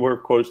we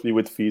work closely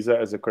with Visa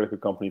as a credit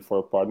card company for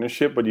a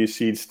partnership, but you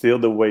see still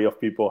the way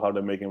of people, how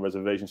they're making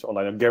reservations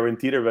online, and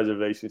guarantee their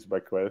reservations by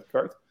credit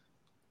card.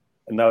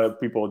 And now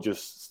people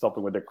just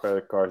stopping with their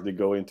credit cards, they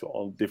go into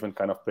all different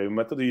kind of payment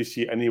methods. Do you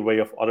see any way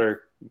of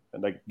other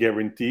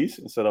guarantees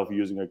instead of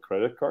using a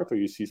credit card, or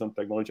you see some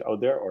technology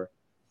out there, or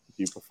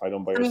do you provide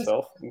them by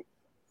yourself?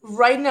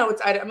 Right now,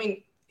 it's either,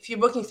 if you're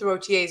booking through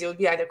OTAs, it would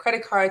be either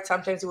credit card.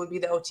 Sometimes it would be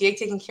the OTA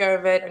taking care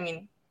of it.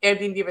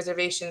 Airbnb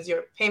reservations,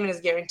 your payment is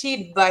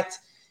guaranteed, but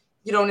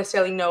you don't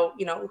necessarily know,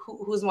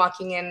 who's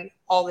walking in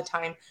all the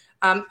time.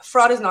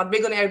 Fraud is not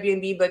big on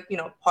Airbnb, but,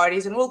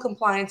 parties and rule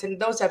compliance and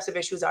those types of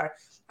issues are.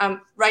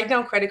 Right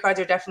now, credit cards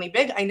are definitely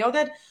big. I know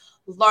that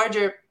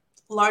larger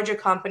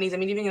companies,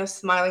 even,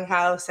 Smiling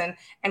House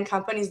and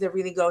companies that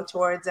really go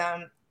towards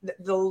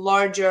the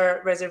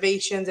larger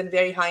reservations and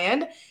very high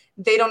end,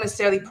 they don't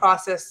necessarily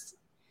process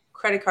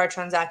credit card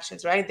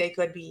transactions, right? They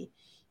could be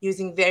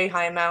using very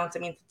high amounts.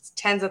 It's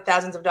tens of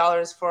thousands of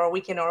dollars for a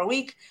weekend or a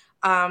week.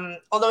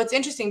 Although it's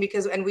interesting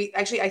because, and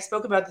I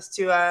spoke about this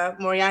to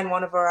Moria in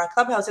one of our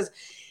clubhouses,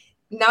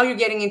 now you're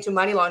getting into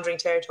money laundering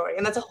territory,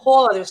 and that's a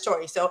whole other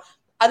story. So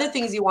other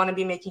things you want to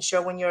be making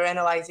sure when you're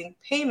analyzing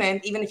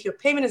payment, even if your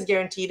payment is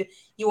guaranteed,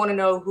 you want to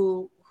know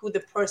who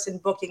the person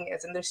booking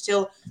is. And there's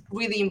still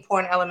really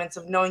important elements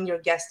of knowing your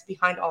guests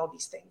behind all of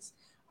these things.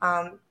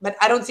 But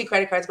I don't see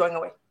credit cards going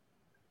away.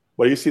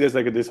 Well, you see this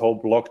this whole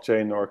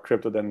blockchain or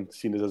crypto then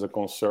seen this as a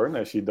concern,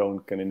 as you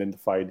can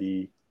identify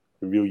the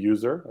real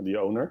user or the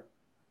owner?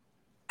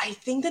 I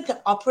think that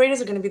the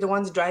operators are going to be the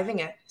ones driving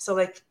it.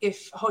 So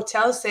if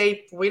hotels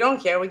say, we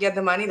don't care, we get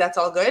the money, that's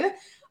all good.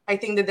 I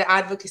think that the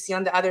advocacy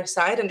on the other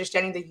side,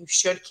 understanding that you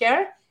should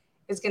care,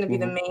 is going to be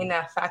the main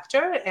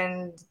factor.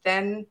 And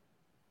then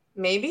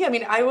maybe,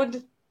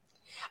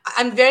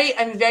 I'm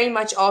very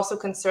much also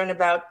concerned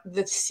about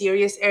the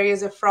serious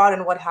areas of fraud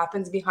and what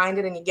happens behind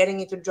it. And you're getting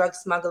into drug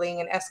smuggling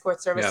and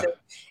escort services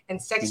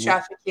and sex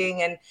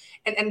trafficking.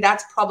 And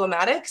that's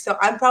problematic. So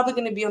I'm probably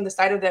going to be on the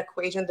side of the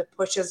equation that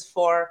pushes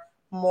for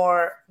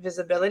more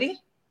visibility.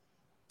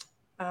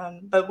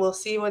 But we'll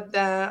see what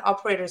the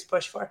operators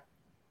push for.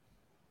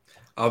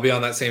 I'll be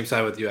on that same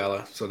side with you,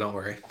 Ella, so don't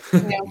worry.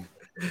 Yeah.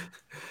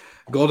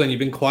 Golden, you've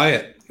been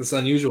quiet. It's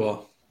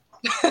unusual.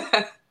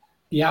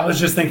 Yeah, I was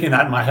just thinking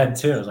that in my head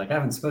too. I was like, I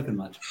haven't spoken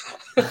much.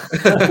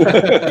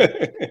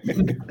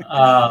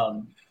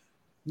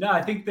 No,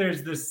 I think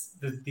there's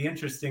the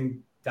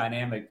interesting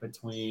dynamic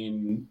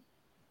between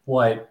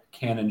what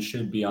can and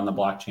should be on the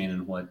blockchain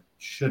and what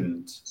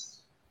shouldn't.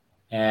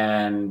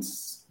 And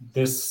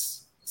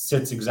this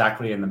sits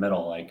exactly in the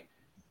middle. Like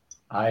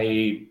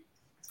I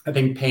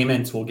think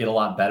payments will get a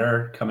lot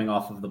better coming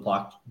off of the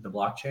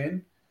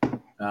blockchain.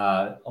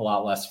 A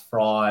lot less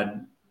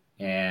fraud,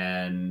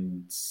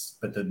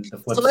 but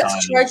the flip So less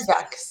side.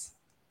 chargebacks.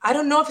 I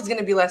don't know if it's going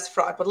to be less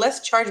fraud, but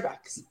less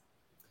chargebacks.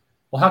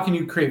 Well, how can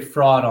you create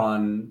fraud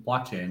on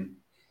blockchain?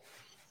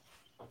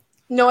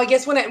 No, I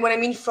guess when I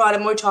mean fraud,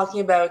 I'm more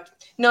talking about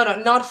no,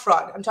 not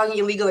fraud. I'm talking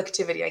illegal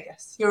activity. I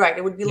guess you're right.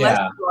 It would be less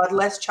fraud,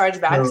 less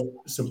chargebacks.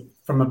 So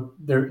from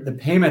the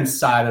payments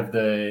side of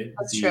the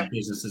true.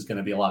 business is going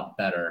to be a lot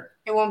better.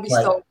 It won't be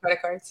stolen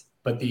credit cards.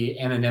 But the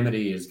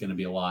anonymity is going to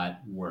be a lot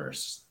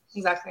worse.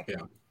 Exactly.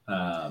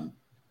 Yeah.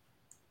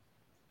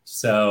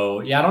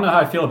 So yeah, I don't know how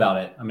I feel about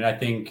it. I mean, I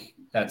think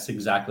that's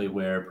exactly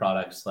where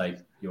products like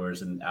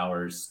yours and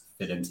ours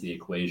fit into the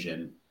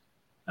equation.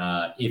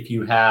 If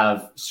you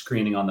have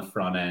screening on the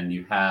front end,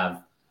 you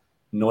have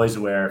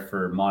NoiseAware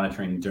for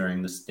monitoring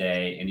during this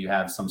day, and you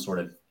have some sort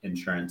of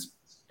insurance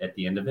at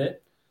the end of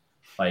it,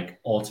 like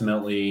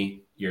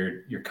ultimately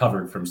you're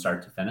covered from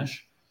start to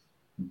finish.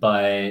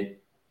 But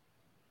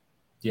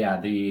yeah,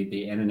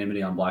 the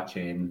anonymity on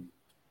blockchain,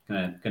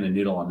 gonna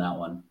noodle on that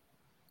one.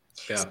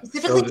 Yeah.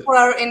 Specifically for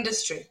our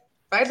industry,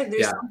 right? Like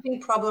there's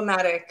something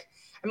problematic.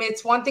 I mean,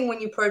 it's one thing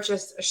when you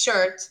purchase a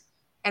shirt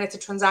and it's a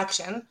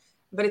transaction,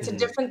 but it's a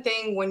different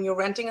thing when you're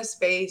renting a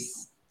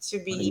space to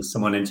be letting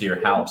someone into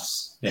your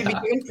house, to be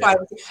given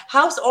privacy,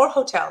 house or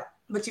hotel,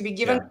 but to be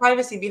given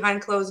privacy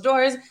behind closed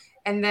doors,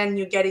 and then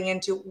you're getting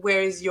into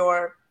where is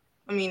your,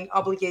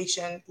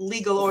 obligation,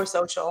 legal or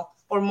social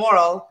or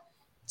moral,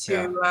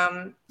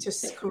 to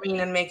screen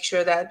and make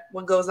sure that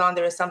what goes on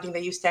there is something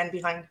that you stand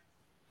behind.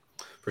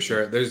 For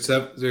sure. There's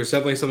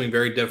definitely something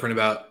very different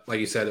about, like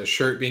you said, a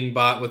shirt being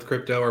bought with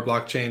crypto or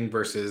blockchain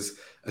versus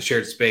a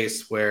shared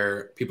space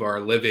where people are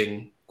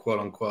living, quote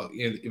unquote,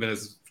 even if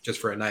it's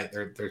just for a night,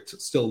 they're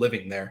still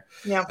living there.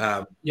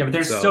 Yeah. But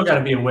there's still got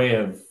to be a way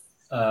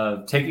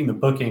of taking the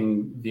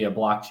booking via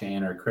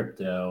blockchain or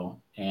crypto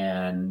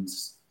and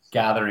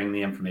gathering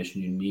the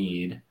information you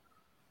need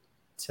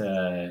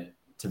to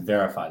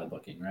verify the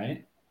booking,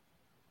 right?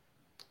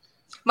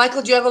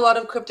 Michael, do you have a lot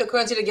of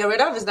cryptocurrency to get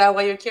rid of? Is that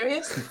why you're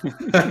curious?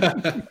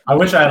 I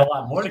wish I had a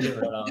lot more to get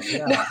rid of.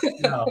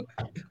 Yeah.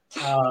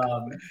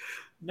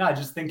 No, I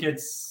just think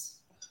it's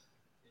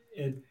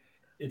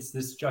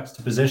this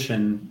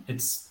juxtaposition.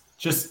 It's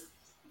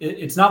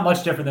not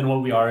much different than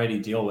what we already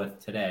deal with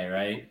today,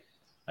 right?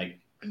 Like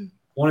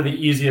one of the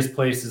easiest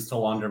places to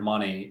launder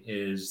money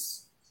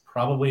is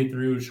probably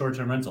through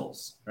short-term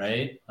rentals,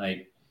 right?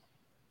 Like,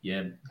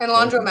 and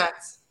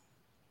laundromats.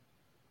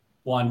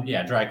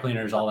 Dry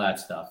cleaners, all that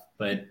stuff.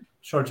 But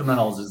short-term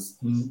rentals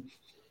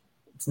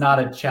it's not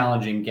a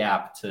challenging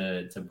gap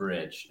to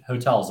bridge.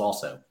 Hotels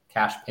also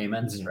cash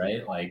payments,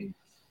 right? Like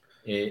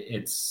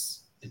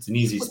it's an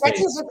easy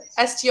space.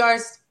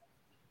 STRs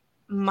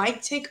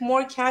might take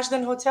more cash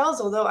than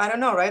hotels, although I don't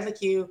know, right?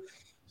 Like you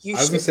I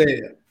was gonna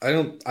say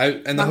in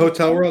the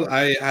hotel world,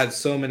 I had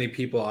so many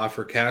people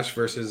offer cash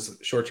versus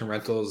short-term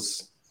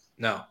rentals.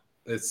 No,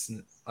 it's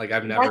like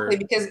I've never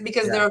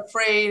because they're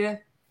afraid.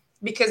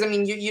 Because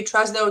you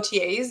trust the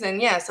OTAs,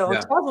 and so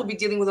hotels will be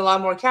dealing with a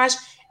lot more cash,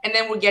 and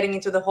then we're getting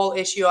into the whole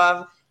issue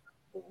of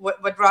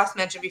what Ross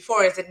mentioned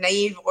before: is it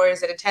naive or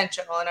is it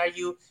intentional? And are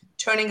you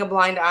turning a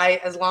blind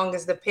eye as long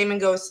as the payment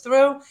goes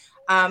through?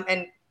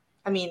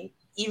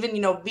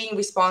 Even being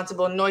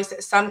responsible.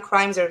 Some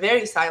crimes are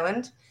very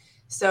silent,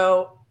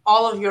 so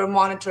all of your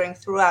monitoring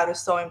throughout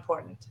is so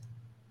important.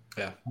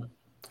 Yeah,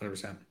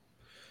 100%.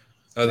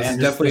 This is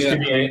definitely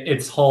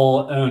its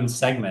whole own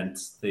segment.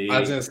 I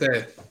was gonna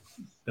say.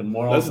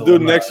 Let's do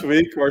next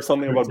week or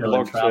something about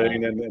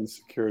blockchain and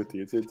security.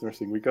 It's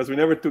interesting because we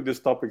never took this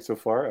topic so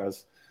far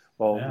as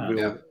well.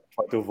 We'll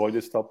try to avoid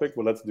this topic,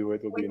 but let's do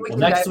it.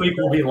 Next week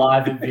we'll be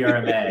live at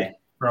VRMA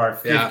for our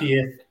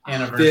 50th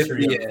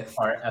anniversary of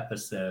our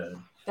episode.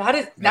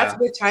 That's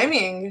good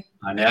timing.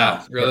 I know.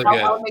 Yeah, really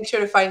good. I'll make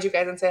sure to find you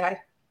guys and say hi.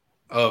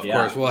 Oh, of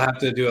course. We'll have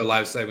to do a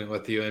live segment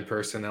with you in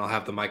person. I'll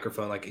have the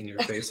microphone like in your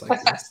face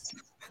like this.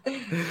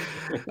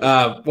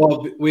 Ella,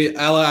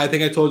 I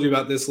think I told you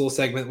about this little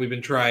segment we've been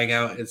trying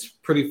out. It's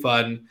pretty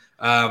fun.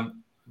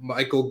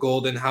 Michael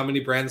Golden, how many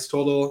brands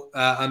total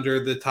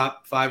under the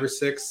top 5 or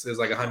 6? Is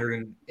like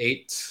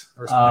 108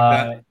 or something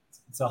like that.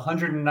 It's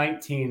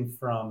 119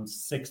 from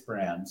 6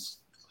 brands.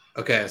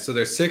 Okay, so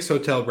there's 6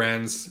 hotel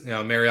brands.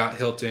 Marriott,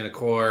 Hilton,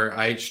 Accor,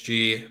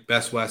 IHG,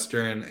 Best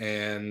Western,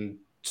 and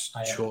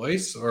Hyatt.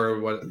 Choice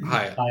or what?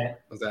 Hyatt.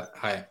 Hyatt. Was that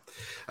Hyatt?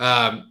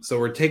 So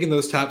we're taking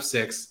those top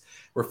 6.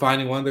 We're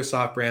finding one of their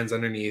soft brands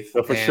underneath.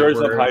 So for and sure it's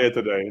not we're- higher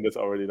today. That's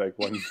already like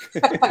one.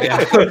 Yeah.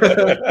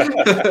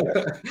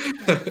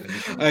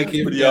 I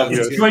keep Pretty yeah,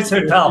 obvious. It's Choice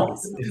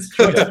Hotels. It's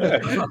Choice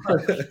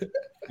Hotels.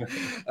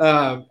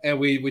 And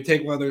we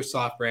take one of their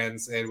soft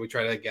brands and we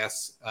try to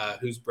guess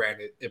whose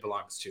brand it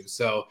belongs to.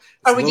 So it's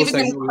Are a we little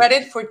giving them segment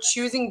credit for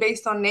choosing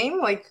based on name?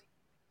 Like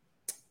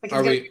it's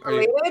Are gonna we- be are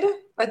you- related?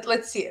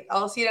 Let's see it.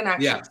 I'll see it in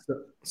action. Yeah.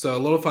 So a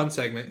little fun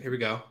segment. Here we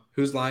go.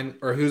 Whose line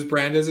or whose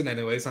brand is it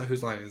anyways? Not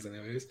whose line it is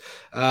anyways.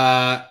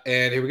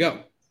 And here we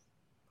go.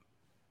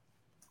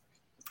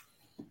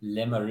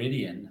 Le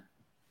Meridian.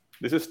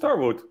 This is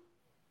Starwood.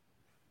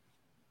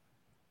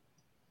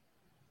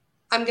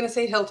 I'm gonna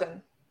say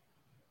Hilton.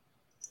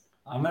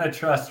 I'm going to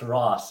trust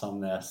Ross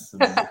on this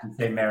and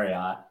say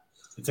Marriott.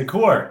 It's a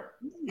core.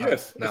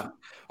 Yes. No.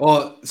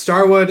 Well,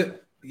 Starwood,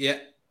 yeah,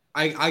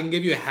 I can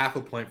give you a half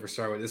a point for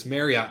Starwood. It's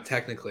Marriott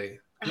technically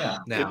Yeah.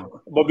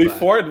 now. But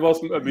before it was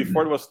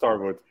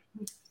Starwood.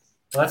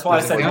 Well, that's why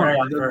I said Yeah.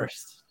 Marriott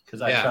first,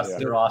 because I Yeah.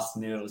 trusted Yeah. Ross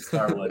knew it was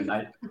Starwood. And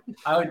I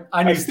knew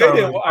I stayed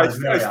Starwood in. was I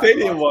Marriott. stayed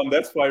in one.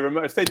 That's why I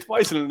remember. I stayed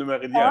twice in the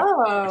Meridian.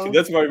 Oh. Actually,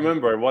 that's why I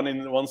remember.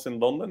 Once in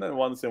London and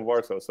once in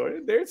Warsaw. So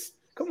there's.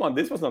 Come on,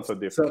 this was not so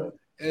difficult.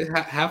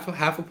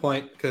 Half a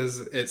point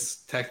because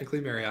it's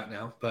technically Marriott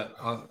now, but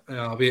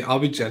I'll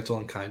be gentle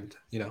and kind.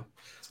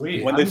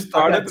 Sweet. When they I got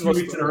started, it 2 was-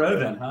 weeks in a row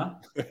then, huh?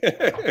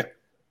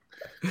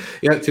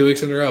 Yeah, 2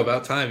 weeks in a row.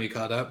 About time you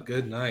caught up.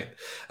 Good night.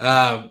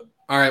 All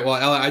right. Well,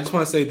 Ella, I just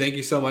want to say thank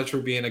you so much for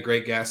being a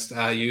great guest.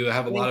 You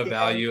have a lot of Thank you.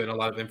 value and a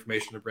lot of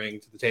information to bring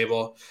to the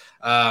table.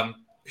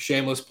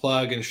 Shameless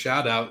plug and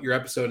shout out. Your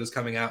episode is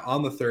coming out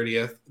on the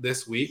 30th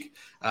this week.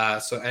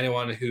 So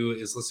anyone who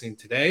is listening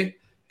today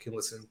can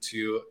listen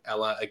to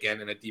Ella again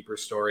in a deeper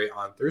story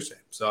on Thursday.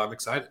 So I'm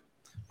excited.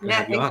 Gonna Yeah,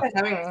 have you thanks on. for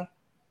having me.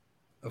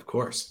 Of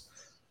course.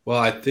 Well,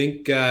 I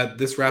think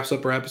this wraps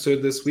up our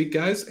episode this week,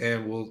 guys,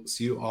 and we'll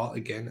see you all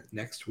again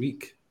next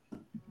week.